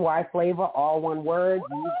NY Flavor, all one word.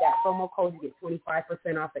 Use that promo code. You get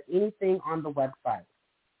 25% off of anything on the website.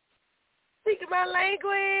 Speaking my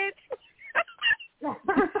language.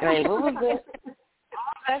 Wait, what was it?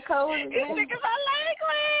 That code again? Speaking my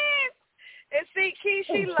language. And see,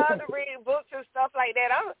 she loves to read books and stuff like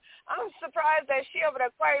that. I'm surprised that she over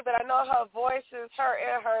there quiet, but I know her voice is her,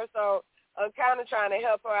 so I'm kind of trying to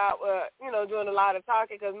help her out with, doing a lot of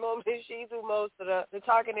talking, because normally she do most of the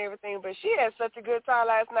talking and everything. But she had such a good time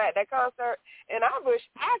last night at that concert, and I wish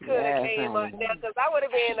I could have came up there, because I would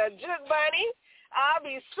have been a jug bunny. I'll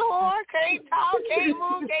be sore, can't talk, can't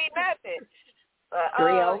move, can't nothing.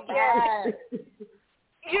 Yeah.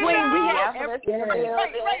 Queen, we have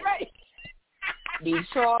right.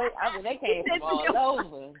 Detroit, they came from all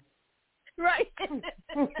over. Right.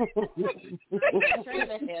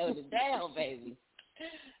 Trina held it down, baby.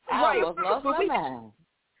 I almost lost my mind.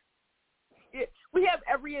 Yeah, we have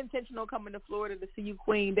every intention on coming to Florida to see you,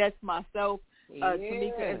 Queen. That's myself,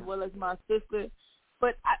 Tamika, as well as my sister.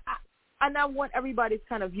 But I now want everybody's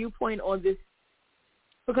kind of viewpoint on this,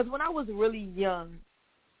 because when I was really young,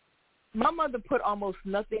 my mother put almost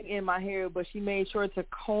nothing in my hair, but she made sure to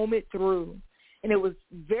comb it through, and it was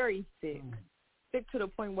very thick to the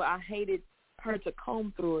point where I hated her to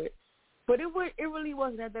comb through it. But it really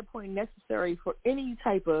wasn't at that point necessary for any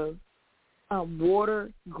type of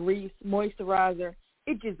water, grease, moisturizer,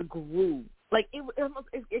 it just grew. Like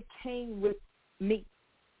it came with me,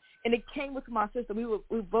 and it came with my sister.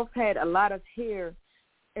 We both had a lot of hair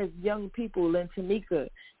as young people, and Tamika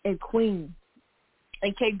and Queen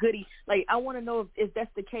and K Goody. Like, I want to know if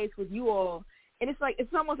that's the case with you all. And it's like,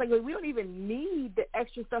 it's almost like we don't even need the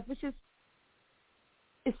extra stuff.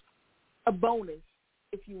 It's a bonus,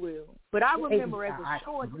 if you will. But I remember as a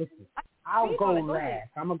shorty. I'll go last.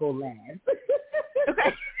 I'm going to go last.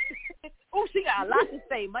 Okay. Oh, she got a lot to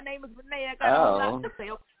say. My name is Renee. I got a lot to say.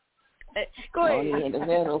 Go ahead. Only in the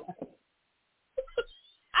middle.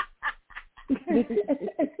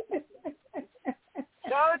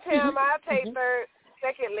 Go, Tim. I'll take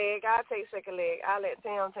second leg. I'll take second leg. I'll let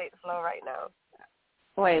Tim take the floor right now.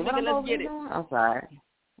 Wait, what let's get it. I'm sorry.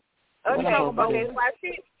 Okay. So I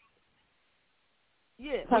see.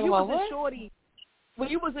 Yeah. When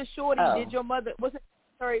you was a shorty, did your mother, was it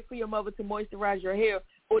necessary for your mother to moisturize your hair,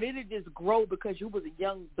 or did it just grow because you was a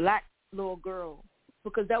young black little girl?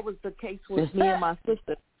 Because that was the case with me and my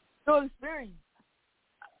sister. No experience.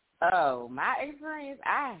 Oh, my experience,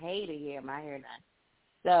 I hated getting my hair done.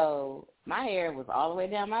 So my hair was all the way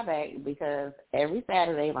down my back because every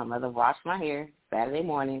Saturday my mother washed my hair Saturday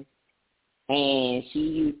morning, and she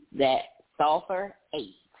used that Sulfur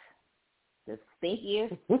 8, the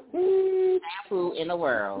stinkiest shampoo in the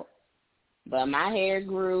world. But my hair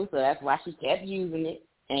grew, so that's why she kept using it,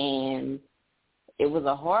 and it was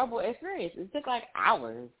a horrible experience. It took like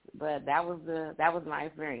hours, but that was my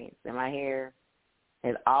experience, and my hair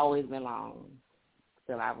has always been long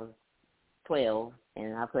till I was 12,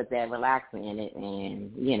 and I put that relaxer in it,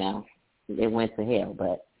 and, you know, it went to hell.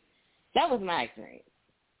 But that was my experience.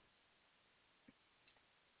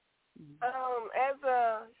 As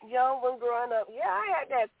a young one growing up, yeah, I had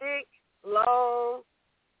that thick, long,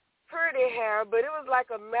 pretty hair, but it was like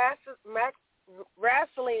a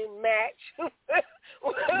wrestling match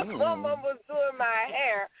when someone was doing my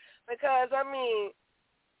hair, because, I mean,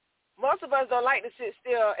 most of us don't like to sit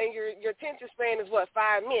still, and your attention span is,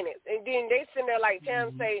 5 minutes? And then they sit there like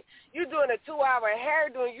Tam say, you doing a 2-hour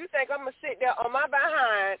hairdo, and you think I'm going to sit there on my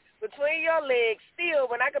behind between your legs still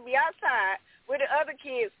when I could be outside with the other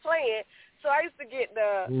kids playing. So I used to get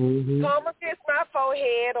the comb against my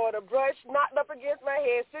forehead or the brush knocked up against my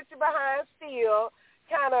head, sit you behind still,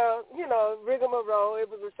 kind of, you know, rigmarole. It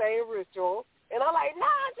was the same ritual. And I'm like, nah,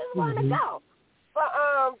 I just want to go. But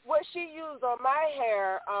what she used on my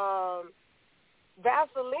hair,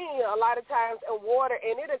 Vaseline a lot of times and water,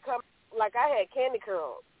 and it'll come like I had candy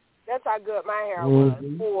curls. That's how good my hair was.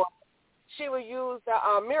 Or she would use the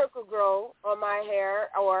Miracle Grow on my hair,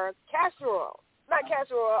 or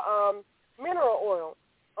mineral oil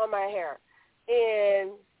on my hair.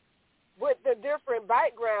 And with the different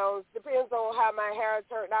backgrounds, depends on how my hair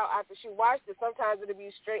turned out after she washed it. Sometimes it'll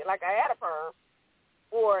be straight like I had a perm,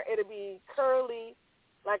 or it'll be curly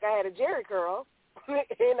like I had a Jerry curl,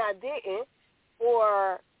 and I didn't,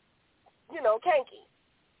 or, you know, kinky.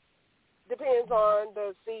 Depends on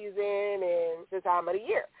the season and the time of the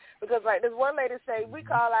year. Because like this one lady say, we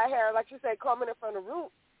call our hair, like you say, coming in from the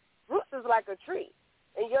roots. Roots is like a tree.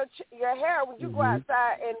 And your hair, when you go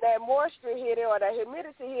outside and that moisture hit it or that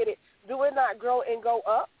humidity hit it, do it not grow and go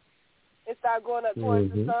up and start going up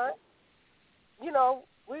towards the sun? You know,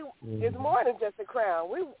 it's more than just a crown.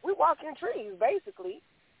 We walk in trees, basically,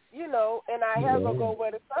 you know, and our hair going to go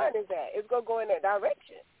where the sun is at. It's going to go in that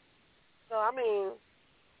direction. So, I mean,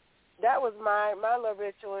 that was my little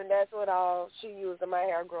ritual, and that's what all she used in my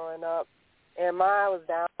hair growing up. And mine was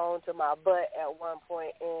down to my butt at one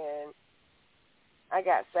point, and I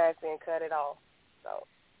got sassy and cut it off. So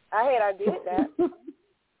I did that.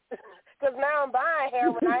 Because now I'm buying hair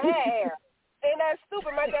when I had hair. Ain't that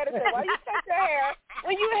stupid? My daddy said, why you cut your hair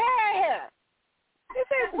when you had hair? He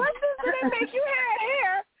said, what does that make? You had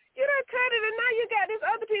hair. You done cut it, and now you got this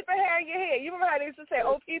other people's hair in your head. You remember how they used to say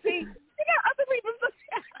OPP? You got other people's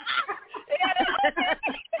you got this OPP.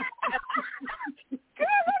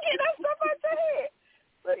 Girl, don't get that stuff out your head.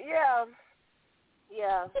 But, yeah,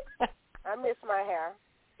 I miss my hair.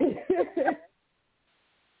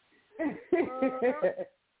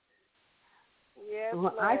 Yes,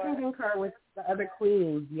 well, I can concur with the other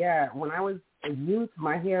queens. Yeah, when I was a youth,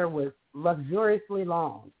 my hair was luxuriously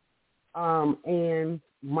long. And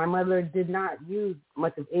my mother did not use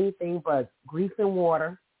much of anything but grease and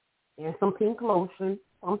water and some pink lotion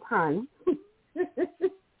sometimes.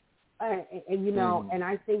 and you know, and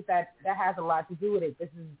I think that has a lot to do with it. This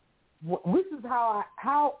is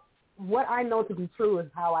how what I know to be true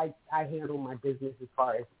is how I handle my business as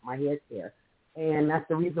far as my hair care. And that's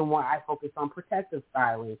the reason why I focus on protective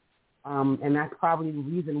styling. And that's probably the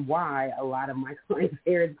reason why a lot of my clients'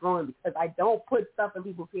 hair is growing, because I don't put stuff in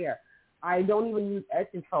people's hair. I don't even use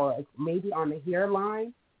edge control. It's maybe on the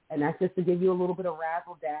hairline, and that's just to give you a little bit of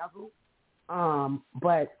razzle-dazzle.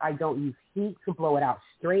 But I don't use heat to blow it out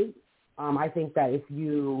straight. I think that if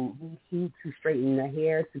you use heat to straighten the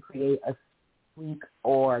hair to create a sleek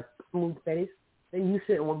or smooth finish, then you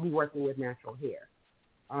shouldn't be working with natural hair.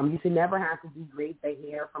 You should never have to degrade the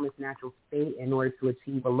hair from its natural state in order to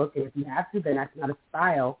achieve a look. And if you have to, then that's not a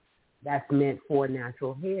style that's meant for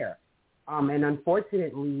natural hair. And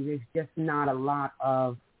unfortunately, there's just not a lot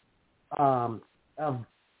of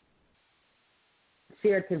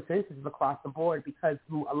shared consensus across the board, because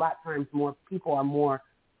a lot of times more people are more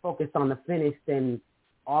focused on the finish than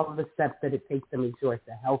all of the steps that it takes to make sure it's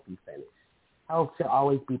a healthy finish. Health should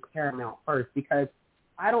always be paramount first, because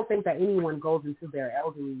I don't think that anyone goes into their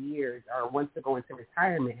elderly years or wants to go into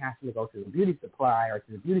retirement having to go to the beauty supply or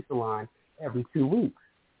to the beauty salon every 2 weeks.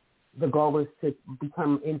 The goal is to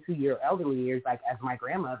become into your elderly years, like as my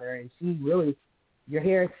grandmother, and she really, your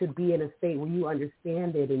hair should be in a state where you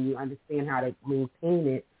understand it and you understand how to maintain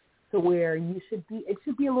it to where it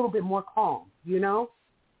should be a little bit more calm, you know?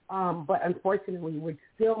 But unfortunately, we're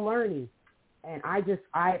still learning. And I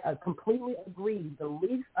completely agree. The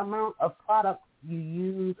least amount of products you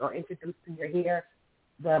use or introduce to your hair,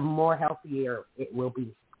 the more healthier it will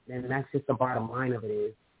be. And that's just the bottom line of it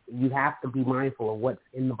is you have to be mindful of what's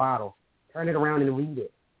in the bottle. Turn it around and read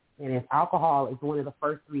it. And if alcohol is one of the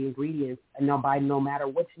first 3 ingredients, and no matter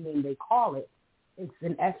which name they call it, it's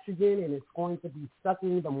an estrogen, and it's going to be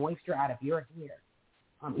sucking the moisture out of your hair.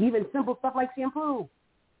 Even simple stuff like shampoo.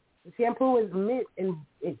 The shampoo is meant and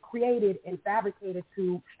it created and fabricated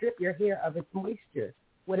to strip your hair of its moisture.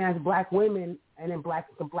 When as black women and in black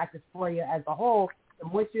dysphoria as a whole, the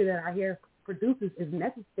moisture that our hair produces is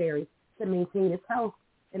necessary to maintain its health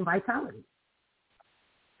and vitality.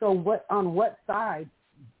 So on what side,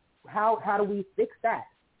 how do we fix that?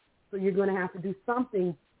 So you're going to have to do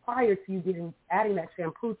something prior to you adding that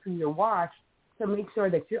shampoo to your wash to make sure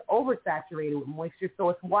that you're oversaturated with moisture, so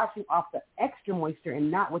it's washing off the extra moisture and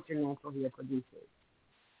not what your natural hair produces.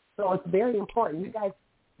 So it's very important. You guys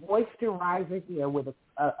moisturize your hair with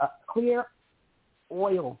a clear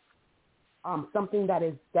oil, something that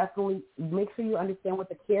is definitely, make sure you understand what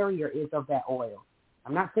the carrier is of that oil.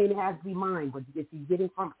 I'm not saying it has to be mine, but if you're getting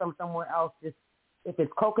from somewhere else, just if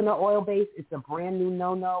it's coconut oil based, it's a brand new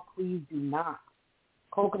no-no. Please do not.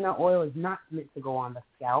 Coconut oil is not meant to go on the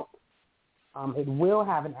scalp. It will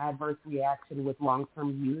have an adverse reaction with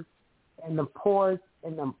long-term use. And the pores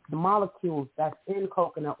and the molecules that's in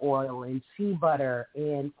coconut oil and shea butter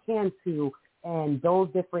and Cantu and those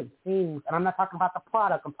different things, and I'm not talking about the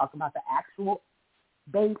product, I'm talking about the actual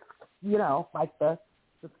base, like the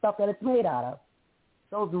stuff that it's made out of.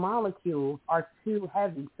 Those molecules are too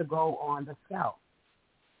heavy to go on the scalp.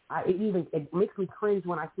 It makes me cringe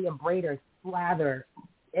when I see a braider slather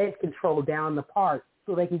edge control down the part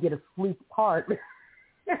so they can get a sleek part.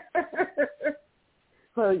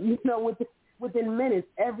 So, within minutes,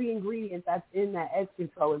 every ingredient that's in that edge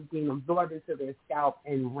control is being absorbed into their scalp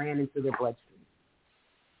and ran into their bloodstream.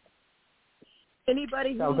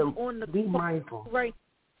 Anybody who's on the be mindful. Right.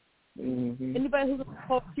 Mm-hmm. Anybody who's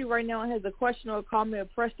talking to you right now and has a question or a comment,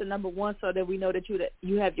 press the number 1 so that we know that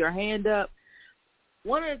you have your hand up.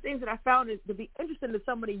 One of the things that I found is to be interesting to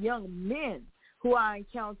some of the young men who I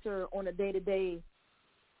encounter on a day-to-day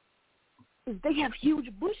is they have huge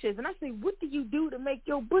bushes. And I say, what do you do to make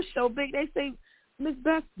your bush so big? They say, Miss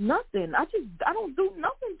Beth, nothing. I don't do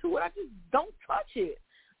nothing to it. I just don't touch it.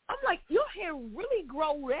 I'm like, your hair really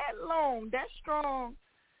grow that long, that strong,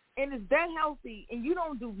 and it's that healthy, and you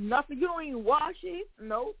don't do nothing. You don't even wash it.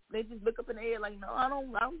 No, they just look up in the air like, no, I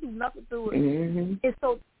don't do nothing to it. Mm-hmm. And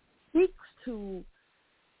so it speaks to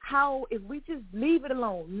how if we just leave it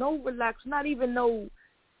alone, no relax, not even no.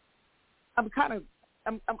 I'm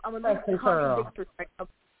a little contradictory.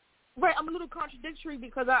 Right, I'm a little contradictory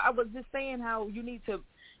because I was just saying how you need to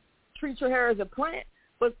treat your hair as a plant,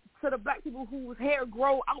 but to the black people whose hair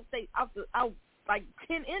grow out like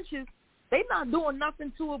 10 inches, they not doing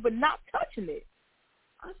nothing to it but not touching it.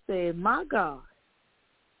 I said, my God.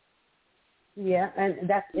 Yeah, and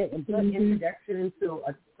that's it. A good introduction into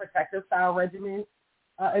a protective style regimen,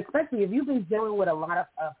 especially if you've been dealing with a lot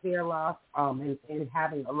of hair loss and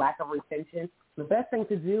having a lack of retention. The best thing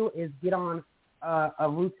to do is get on a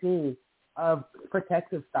routine of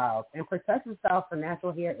protective styles. And protective styles for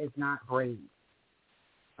natural hair is not braids.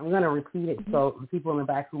 I'm going to repeat it so the people in the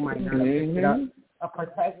back who might not have picked it up. A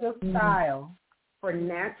protective style for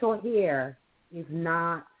natural hair is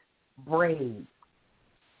not braids.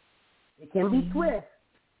 It can be twist,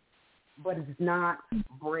 but it's not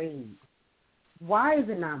braid. Why is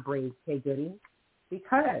it not braid, K Goody?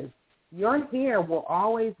 Because your hair will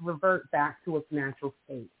always revert back to its natural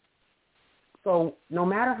state. So no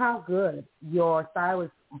matter how good your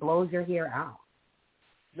stylist blows your hair out,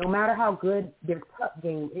 no matter how good their tuck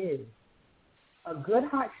game is, a good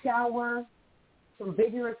hot shower, some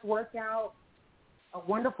vigorous workout, a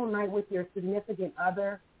wonderful night with your significant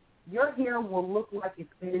other, your hair will look like it's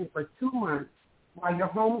been in for 2 months, while your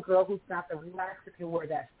homegirl who's got the relaxer can wear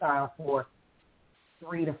that style for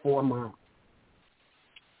 3 to 4 months.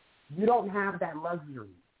 You don't have that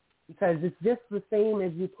luxury because it's just the same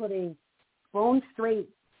as you putting bone straight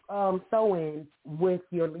sew-in with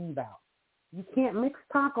your leave out. You can't mix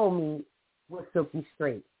taco meat with silky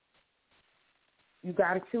straight. You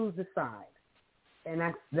got to choose the side. And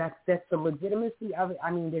that's the legitimacy of it.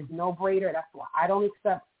 I mean, there's no braider. That's why I don't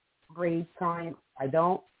accept braid clients. I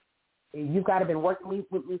don't. You've got to been working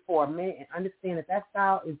with me for a minute and understand that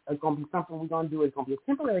style is going to be something we're going to do. It's going to be a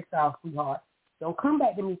temporary style, sweetheart. Don't come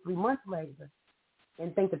back to me 3 months later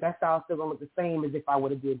and think that style is still going to look the same as if I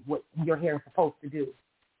would have did what your hair is supposed to do,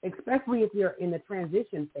 especially if you're in the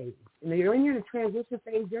transition phase. And if you're in the transition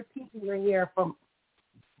phase, you're teaching your hair from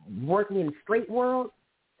working in straight world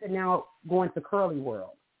to now going to curly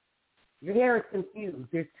world. Your hair is confused.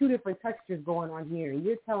 There's 2 different textures going on here, and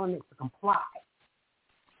you're telling it to comply.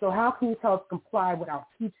 So how can you tell it to comply without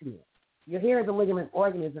teaching it? Your hair is a ligament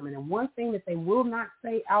organism, and one thing that they will not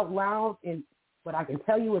say out loud, and but I can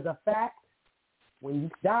tell you as a fact, when you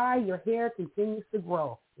die, your hair continues to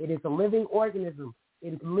grow. It is a living organism.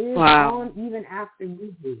 It lives on even after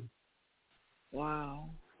you do. Wow.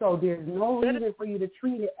 So there's no reason for you to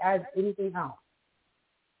treat it as anything else.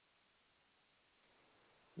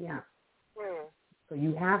 Yeah. So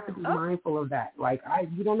you have to be mindful of that. Like,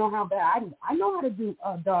 you don't know how bad. I know how to do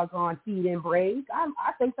doggone feed-in braids.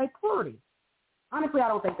 I think they're pretty. Honestly, I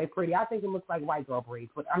don't think they're pretty. I think it looks like white girl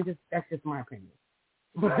braids, but that's just my opinion.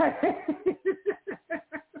 But I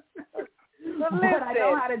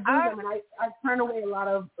know how to do them, and I turn away a lot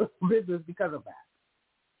of business because of that.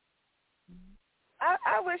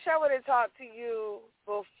 I wish I would have talked to you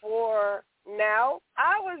before now.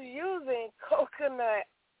 I was using coconut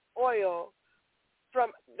oil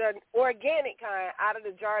from the organic kind out of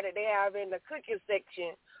the jar that they have in the cooking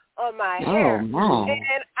section on my hair. Oh,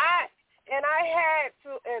 And I had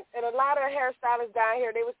to, and a lot of hairstylists down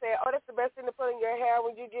here, they would say, oh, that's the best thing to put in your hair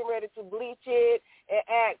when you're getting ready to bleach it and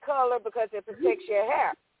add color because it protects your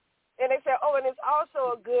hair. And they said, oh, and it's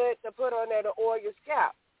also good to put on there to oil your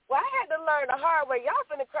scalp. Well, I had to learn the hard way. Y'all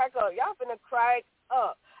finna crack up.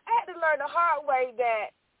 I had to learn the hard way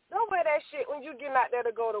that don't wear that shit when you getting out there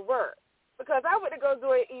to go to work. Because I went to go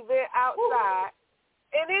do an event outside,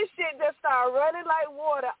 and this shit just started running like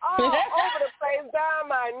water all over the place, down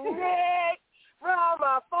my neck, around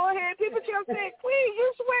my forehead. People kept saying, Queen, you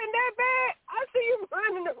sweating that bad? I see you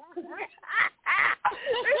running around.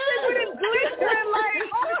 This shit with it glittering like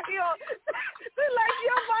oil. It's like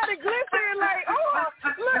your body glittering like oil.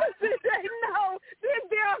 Look, they know this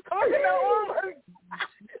damn coconut oil was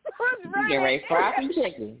running. Get ready to fry some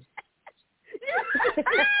chicken. Girl,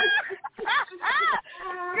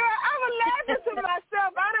 I was laughing to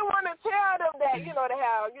myself. I didn't want to tell them that, to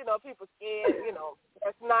how, people scared,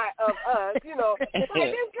 that's not of us,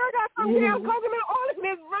 Like, this girl got some damn coconut oil and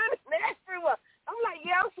it's running everywhere. I'm like,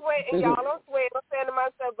 yeah, I'm sweating, y'all. I'm sweating. I'm saying to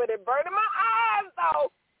myself, but it burning my eyes,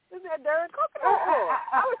 though. This is that darn coconut oil.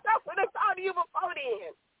 I was talking to talk to you before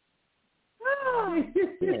then.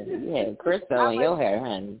 Yeah, crystal in your hair,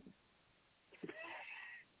 honey.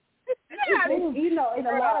 Yeah, and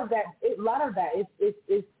a lot of that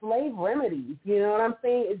is slave remedies. You know what I'm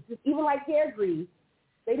saying? It's just even like hair grease.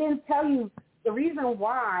 They didn't tell you the reason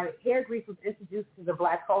why hair grease was introduced to the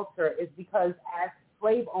black culture is because as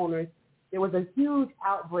slave owners, there was a huge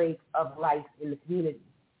outbreak of lice in the community.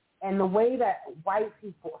 And the way that white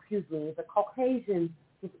people, the Caucasian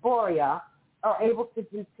dysphoria, are able to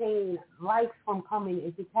contain lice from coming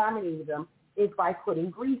and contaminating them is by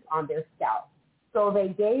putting grease on their scalp. So they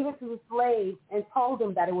gave it to the slaves and told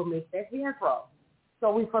them that it would make their hair grow.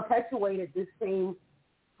 So we perpetuated this same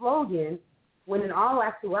slogan when in all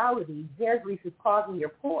actuality, hair grease is clogging your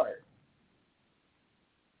pores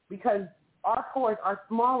because our pores are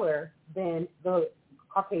smaller than the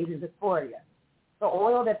Caucasian dysphoria. The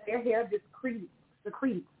oil that their hair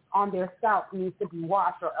secretes on their scalp needs to be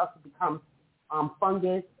washed or else it becomes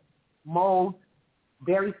fungus, mold,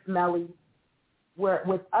 very smelly. Where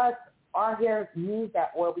with us, our hair needs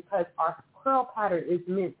that oil because our curl pattern is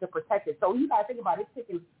meant to protect it. So you got to think about it.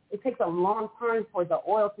 It takes a long time for the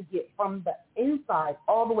oil to get from the inside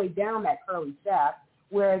all the way down that curly shaft,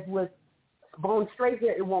 whereas with bone straight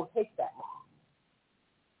hair, it won't take that long.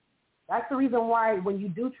 That's the reason why when you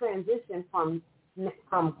do transition from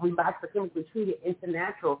relaxed or chemically treated into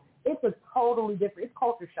natural, it's a totally different, it's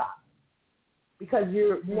culture shock. Because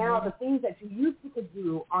you're now the things that you used to could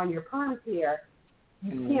do on your perm hair,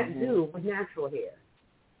 you can't do with natural hair.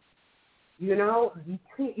 You know, you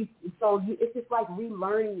can't. It's just like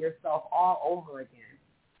relearning yourself all over again.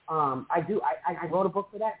 I wrote a book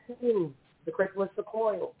for that too, The Chrysalis to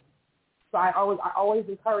Coil. So I always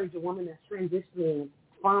encourage a woman that's transitioning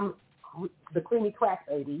from the creamy crack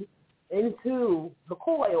baby into the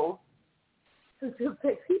coils to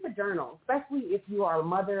keep a journal, especially if you are a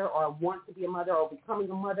mother or want to be a mother or becoming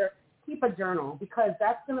a mother. Keep a journal, because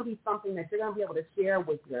that's going to be something that you're going to be able to share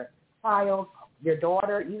with your child, your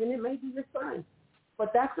daughter, even it may be your son.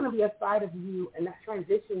 But that's going to be a side of you, and that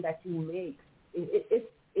transition that you make,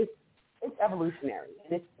 it's evolutionary,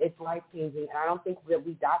 and it's life-changing. And I don't think that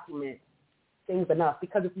we document things enough,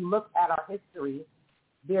 because if you look at our history,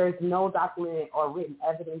 there is no documented or written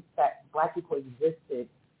evidence that Black people existed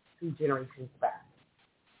 2 generations back.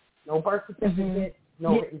 No birth certificate,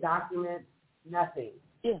 no written documents, nothing.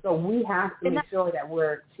 Yeah. So we have to make sure that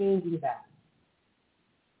we're changing that.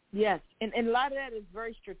 Yes, and a lot of that is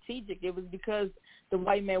very strategic. It was because the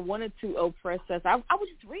white man wanted to oppress us. I was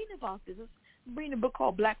just reading about this. I'm reading a book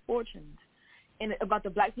called Black Fortunes, and about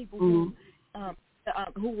the Black people who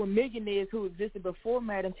were millionaires, who existed before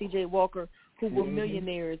Madam T.J. Walker, who were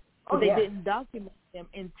millionaires, but they didn't document them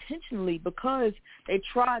intentionally because they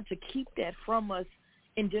tried to keep that from us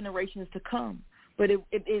in generations to come. But it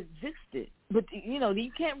existed. But, you know,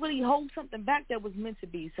 you can't really hold something back that was meant to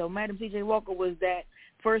be. So Madam T.J. Walker was that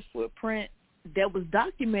first footprint that was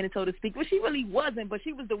documented, so to speak. Well, she really wasn't, but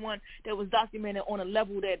she was the one that was documented on a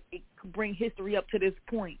level that it could bring history up to this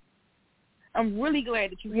point. I'm really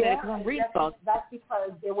glad that you said it, because I'm reading about it. That's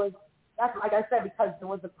because that's like I said, because there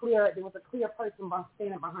was a clear person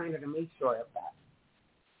standing behind her to make sure of that.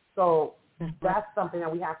 So that's something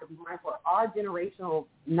that we have to be mindful of. Our generational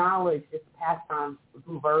knowledge is passed on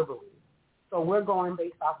through verbally. So we're going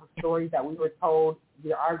based off of stories that we were told,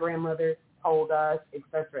 our grandmothers told us, et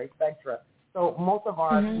cetera, et cetera. So most of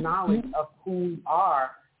our knowledge of who we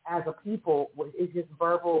are as a people is just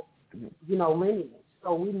verbal, lineage.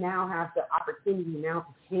 So we now have the opportunity now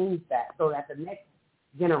to change that, so that the next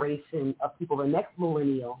generation of people, the next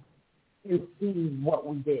millennial, can see what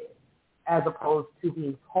we did, as opposed to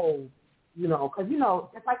being told, because,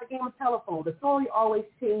 it's like the game of telephone. The story always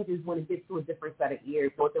changes when it gets to a different set of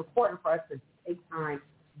ears. So it's important for us to take time,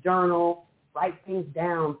 journal, write things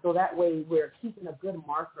down, so that way we're keeping a good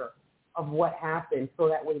marker of what happened, so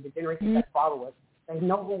that way the generations that follow us, they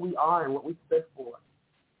know who we are and what we stood for.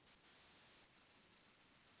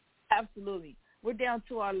 Absolutely. We're down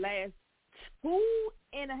to our last 2.5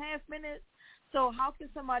 minutes. So how can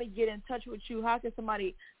somebody get in touch with you? How can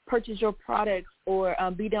somebody purchase your products or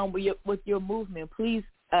be down with your movement? Please,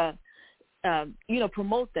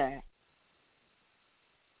 promote that.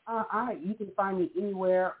 You can find me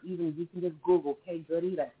anywhere. Even you can just Google K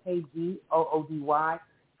Goody. That's KGOODY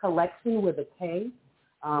collection with a K.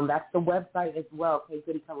 That's the website as well,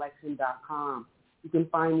 kgoodycollection.com. You can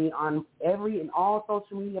find me on all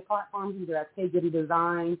social media platforms, either at K Goody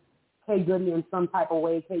Designs, K Goody in some type of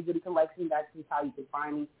way, K Goody Collection. That's just how you can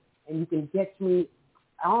find me. And you can get me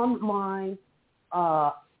online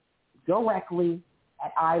directly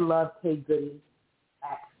at I Love K Goody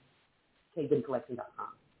at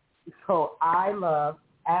kgoodycollection.com. So I love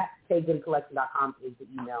at kgoodycollection.com is the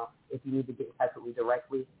email if you need to get in touch with me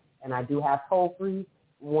directly. And I do have toll free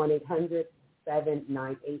 1-800-798-5211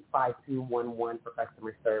 for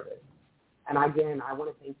customer service. And again, I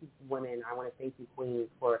want to thank you women. I want to thank you queens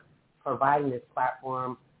for providing this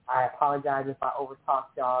platform. I apologize if I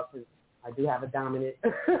overtalked y'all, because I do have a dominant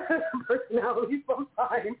personality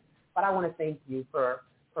sometimes. But I want to thank you for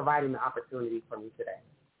providing the opportunity for me today.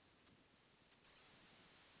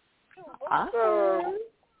 Awesome.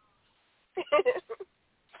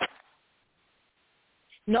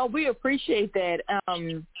 No, we appreciate that.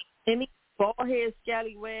 Any bald head,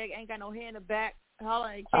 scallywag, ain't got no hair in the back,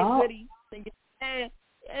 holla at K Goody.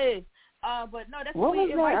 Hey. But no, that's what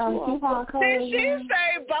we invite you on. Did she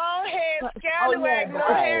say bald head, scallywag, no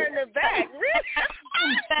hair in the back?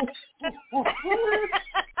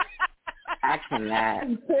 I cannot.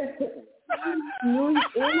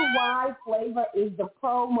 NY Flavor is the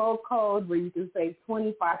promo code where you can save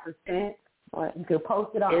 25%. You can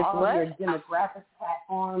post it on all of your demographic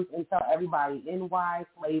platforms and tell everybody, NY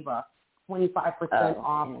Flavor, 25%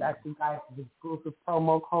 off. That's you guys' exclusive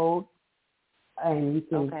promo code. And you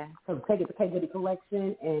can take it to K Goody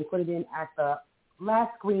Collection and put it in at the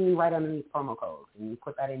last screen right underneath promo code. And you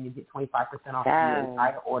put that in, you get 25% off your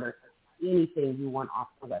entire order. Anything you want off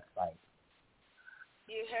the website.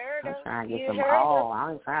 You heard I'm her. trying to get some ball.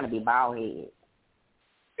 I ain't trying to be bald head.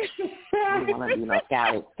 I don't want to be no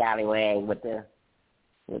scallywag with the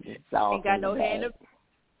sauce. Ain't got no hand up.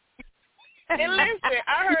 And listen,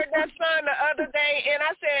 I heard that song the other day, and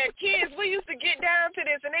I said, kids, we used to get down to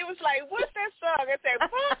this, and they was like, what's that song? I said,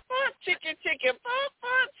 pump, pump, chicken, chicken, pump,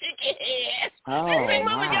 pump, chicken head. Oh, I said,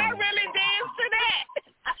 Mama, wow. y'all really dance to that?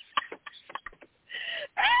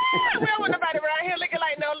 We don't want nobody around here looking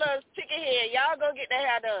like no little chicken head. Y'all go get that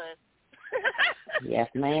hair done.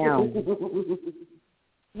 Yes, ma'am.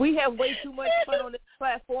 We have way too much fun on this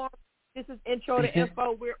platform. This is Intro to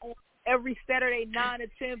Info. We're on every Saturday, 9 to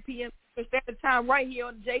 10 p.m. Standard Time right here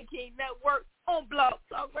on the J King Network on Blog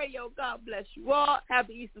Talk Radio. God bless you all.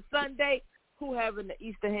 Happy Easter Sunday. Who having the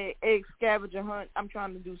Easter egg scavenger hunt? I'm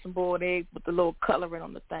trying to do some boiled eggs with a little coloring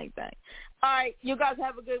on the thing. All right, you guys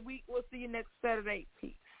have a good week. We'll see you next Saturday.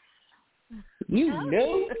 Peace. You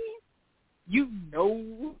know. You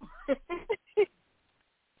know.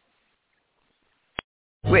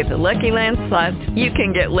 With the Lucky Land Slots, you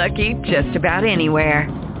can get lucky just about anywhere.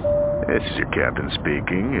 This is your captain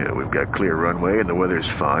speaking. We've got clear runway and the weather's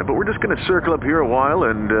fine, but we're just going to circle up here a while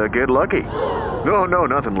and get lucky. No,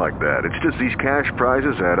 nothing like that. It's just these cash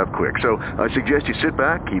prizes add up quick. So I suggest you sit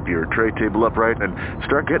back, keep your tray table upright, and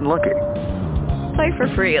start getting lucky. Play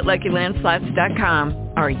for free at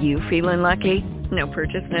LuckyLandSlots.com. Are you feeling lucky? No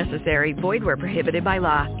purchase necessary. Void where prohibited by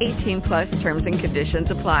law. 18+ terms and conditions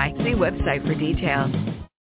apply. See website for details.